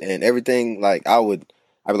anxious and everything. Like I'd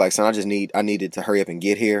be like, son, I needed to hurry up and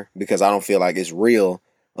get here because I don't feel like it's real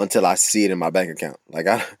until I see it in my bank account. Like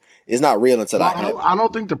it's not real until I have it. I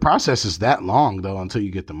don't think the process is that long though until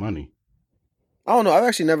you get the money. I don't know. I've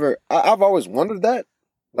actually never. I've always wondered that.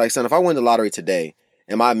 Like, son, if I win the lottery today,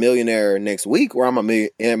 am I a millionaire next week, or am I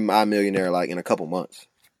a millionaire like in a couple months?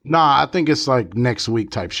 Nah, I think it's like next week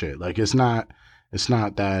type shit. Like it's not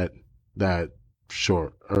that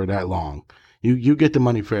short or that long. You get the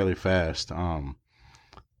money fairly fast.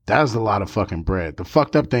 That's a lot of fucking bread. The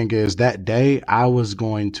fucked up thing is that day I was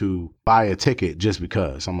going to buy a ticket just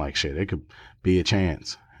because. I'm like, shit, it could be a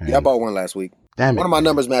chance. And Yeah, I bought one last week. damn it. One of my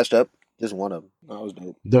numbers matched up. Just one of them. That was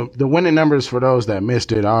dope. The winning numbers for those that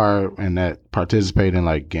missed it are and that participate in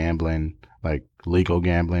like gambling, like legal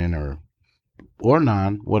gambling or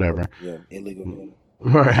non, whatever. Yeah, illegal.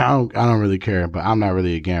 Right, I don't really care, but I'm not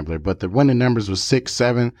really a gambler. But the winning numbers was 6,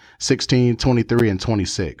 7, 16, 23, and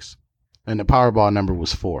 26. And the Powerball number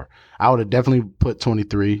was 4. I would have definitely put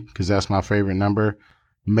 23 because that's my favorite number.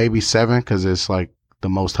 Maybe 7 because it's like the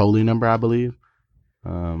most holy number, I believe.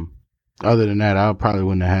 Other than that, I probably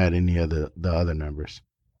wouldn't have had any of the other numbers.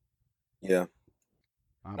 Yeah.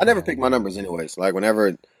 I never pick my numbers anyways. Like whenever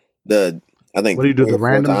I think What do you do, 3 the or 4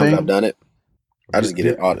 random times thing? I've done it. I just get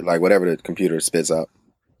it like whatever the computer spits out.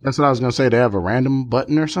 That's what I was gonna say. They have a random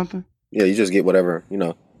button or something. Yeah, you just get whatever,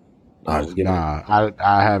 I just get it.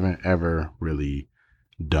 I haven't ever really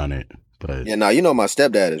done it, but Yeah, my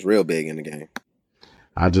stepdad is real big in the game.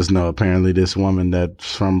 I just know apparently this woman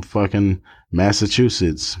that's from fucking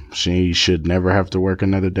Massachusetts, she should never have to work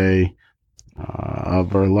another day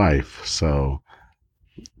of her life. So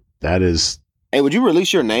that is. Hey, would you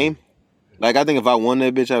release your name? Like, I think if I won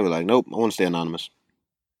that bitch, I'd be like, nope, I want to stay anonymous.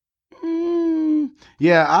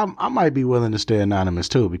 Yeah, I might be willing to stay anonymous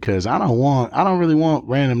too because I don't really want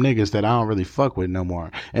random niggas that I don't really fuck with no more.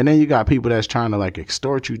 And then you got people that's trying to like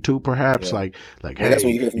extort you too, perhaps. Yeah. Like Hey, that's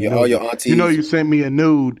when you get from all your aunties. You sent me a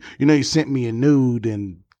nude. You sent me a nude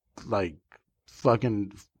in like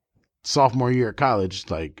fucking sophomore year of college.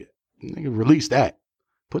 Like, nigga, release that.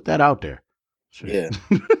 Put that out there. Shit.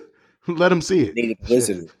 Yeah. Let them see it. Need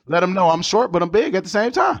publicity. Shit. Let them know I'm short, but I'm big at the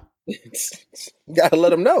same time. You gotta let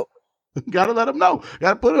them know. Gotta let them know.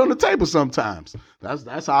 Gotta put it on the table sometimes.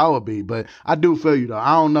 That's how I would be. But I do feel you though.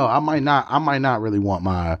 I don't know. I might not really want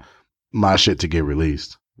my shit to get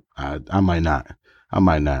released. I might not. I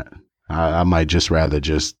might just rather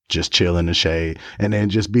just chill in the shade and then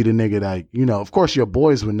just be the nigga that, of course your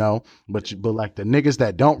boys would know, but like the niggas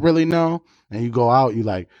that don't really know and you go out, you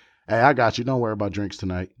like, hey, I got you. Don't worry about drinks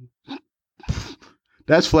tonight.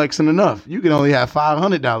 That's flexing enough. You can only have $500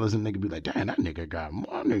 and nigga be like, damn, that nigga got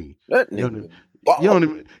money. That You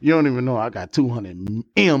nigga. don't even know I got 200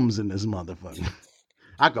 M's in this motherfucker.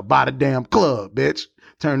 I could buy the damn club, bitch.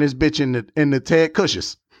 Turn this bitch into Ted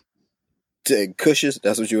Cushes. Ted Cushes,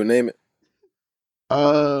 that's what you would name it?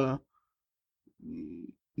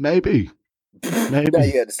 Maybe. Now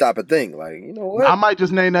you had to stop and think. Like, you know what? I might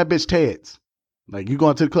just name that bitch Ted's. Like, you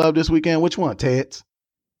going to the club this weekend? Which one? Ted's?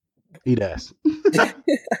 Eat ass.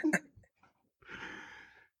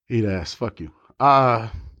 Eat ass. Fuck you.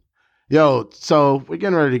 Yo, so we're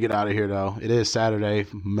getting ready to get out of here, though. It is Saturday.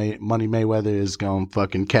 Money Mayweather is going to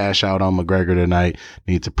fucking cash out on McGregor tonight.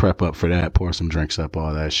 Need to prep up for that, pour some drinks up,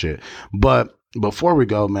 all that shit. But before we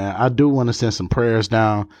go, man, I do want to send some prayers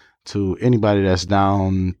down to anybody that's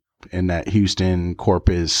down in that Houston,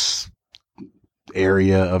 Corpus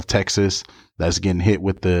area of Texas that's getting hit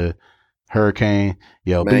with the hurricane.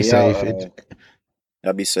 Yo, Man, be safe.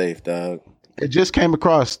 Y'all be safe, dog. It just came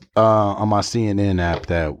across on my CNN app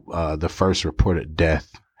that the first reported death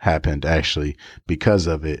happened actually because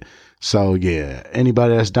of it. So yeah,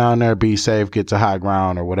 anybody that's down there, be safe, get to high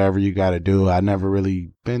ground or whatever you got to do. I never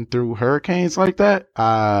really been through hurricanes like that.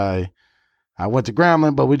 I went to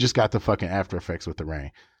Grambling, but we just got the fucking after effects with the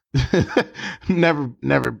rain.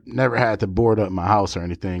 never had to board up my house or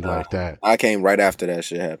anything like that. I came right after that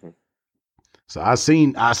shit happened. So I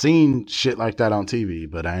seen shit like that on TV,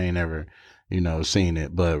 but I ain't ever, seen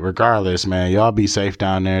it. But regardless, man, y'all be safe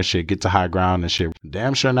down there. Shit, get to high ground and shit.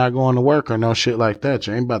 Damn sure not going to work or no shit like that.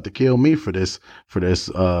 You ain't about to kill me for this, this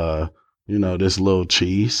little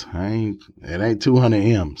cheese. It ain't 200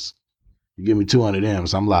 M's. You give me 200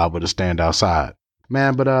 M's, I'm liable to stand outside.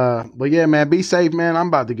 Man, but yeah, man, be safe, man. I'm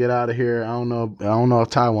about to get out of here. I don't know if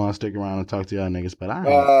Ty wants to stick around and talk to y'all niggas, but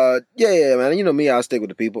yeah, man. You know me, I'll stick with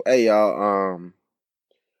the people. Hey, y'all,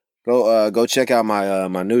 go check out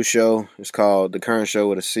my new show. It's called The Current Show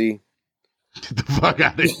with a C. Get the fuck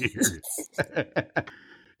out of here.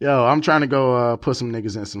 Yo, I'm trying to go put some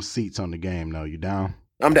niggas in some seats on the game though. You down?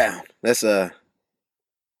 I'm down. That's for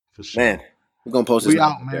sure. Man, we're gonna post this. We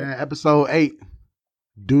out, man. Episode 8.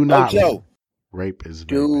 Do not Ocho. rape is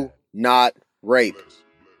very Do bad. not rape.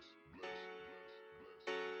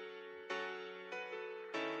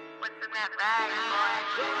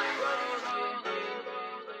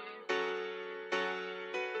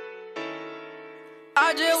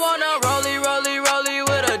 I just wanna rollie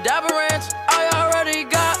with a dapper ranch. I already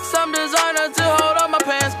got some designer to hold on my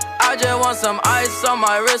pants. I just want some ice on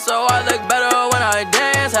my wrist so I look better when I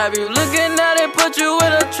dance. Have you looking at it, put you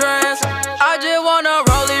in a trance? I just wanna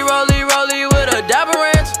rollie, rollie, rollie with a dapper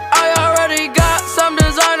ranch. I already got some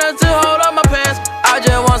designer to hold up my pants. I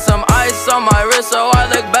just want some ice on my wrist so I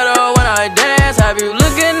look better when I dance. Have you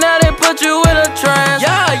looking at it, put you in a trance?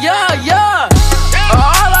 Yeah, yeah, yeah.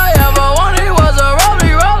 All I ever wanted was a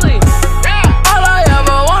rollie, rollie. All I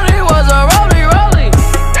ever wanted was a rollie, rollie.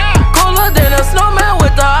 Cooler than a snowman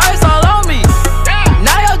with the ice all on me.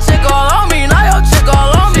 Now your chick all on me, now your chick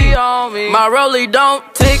all on me. My rollie don't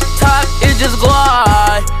tick tock, it just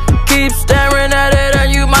glide. Keep staring at it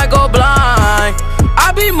and you might go blind.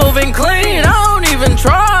 I be moving clean, I don't even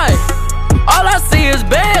try. All I see is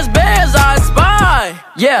bands, bands I spy.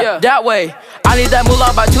 Yeah, that way. I need that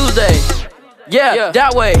moolah by Tuesday. Yeah,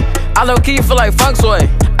 that way. I low-key feel like funk sway.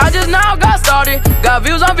 I just now got started. Got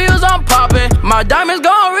views, I'm popping. My diamonds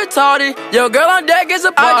gone retarded. Your girl on deck is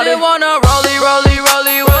a party. I just wanna rollie, rollie,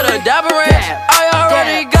 rollie with a dapper ranch. I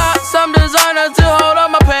already got some designer to hold up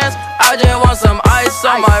my pants. I just want some ice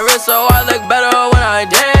on my wrist so I look better when I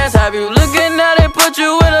dance. Have you looking at it, put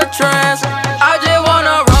you in a trance? I just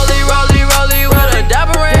wanna rollie, rollie, rollie with a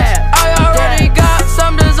dapper ranch. I already got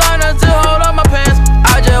some designer to hold up my pants.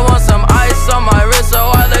 I just want some ice on my wrist so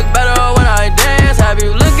I look better when I dance. Have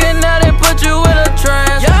you looking at it, put you in a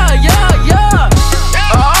trance? Yeah, yeah, yeah.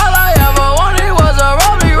 All I ever wanted was a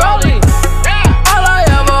rollie, rollie. All I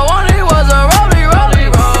ever wanted was a rollie, rollie,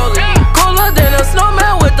 rollie. Cooler than a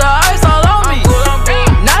snowman with the ice all on me.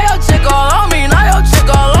 Now your chick all on me, now your chick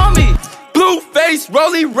all on me. Blue face,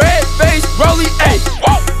 rollie, red face, rollie, ayy.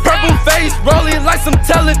 Purple face, rolling like some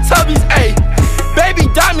Teletubbies, ayy. Baby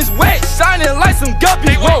diamonds wet, shining like some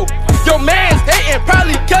guppies, whoa. Your man's hating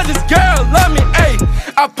probably cause his girl love me, ayy.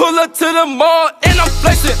 I pull up to the mall and I'm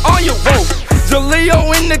flexing on you, whoa.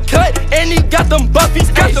 Jaleo in the cut and he got them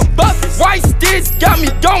buffies, got them buffies. White sticks got me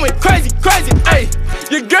going crazy, crazy, ayy.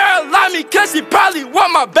 Your girl love me cause she probably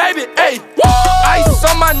want my baby, ayy. Ice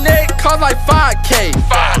on my neck cost like 5K.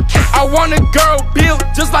 I want a girl built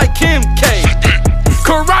just like Kim K.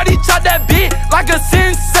 Karate chop that beat like a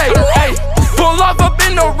sensei, ayy. Pull off up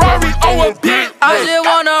in a Rari on a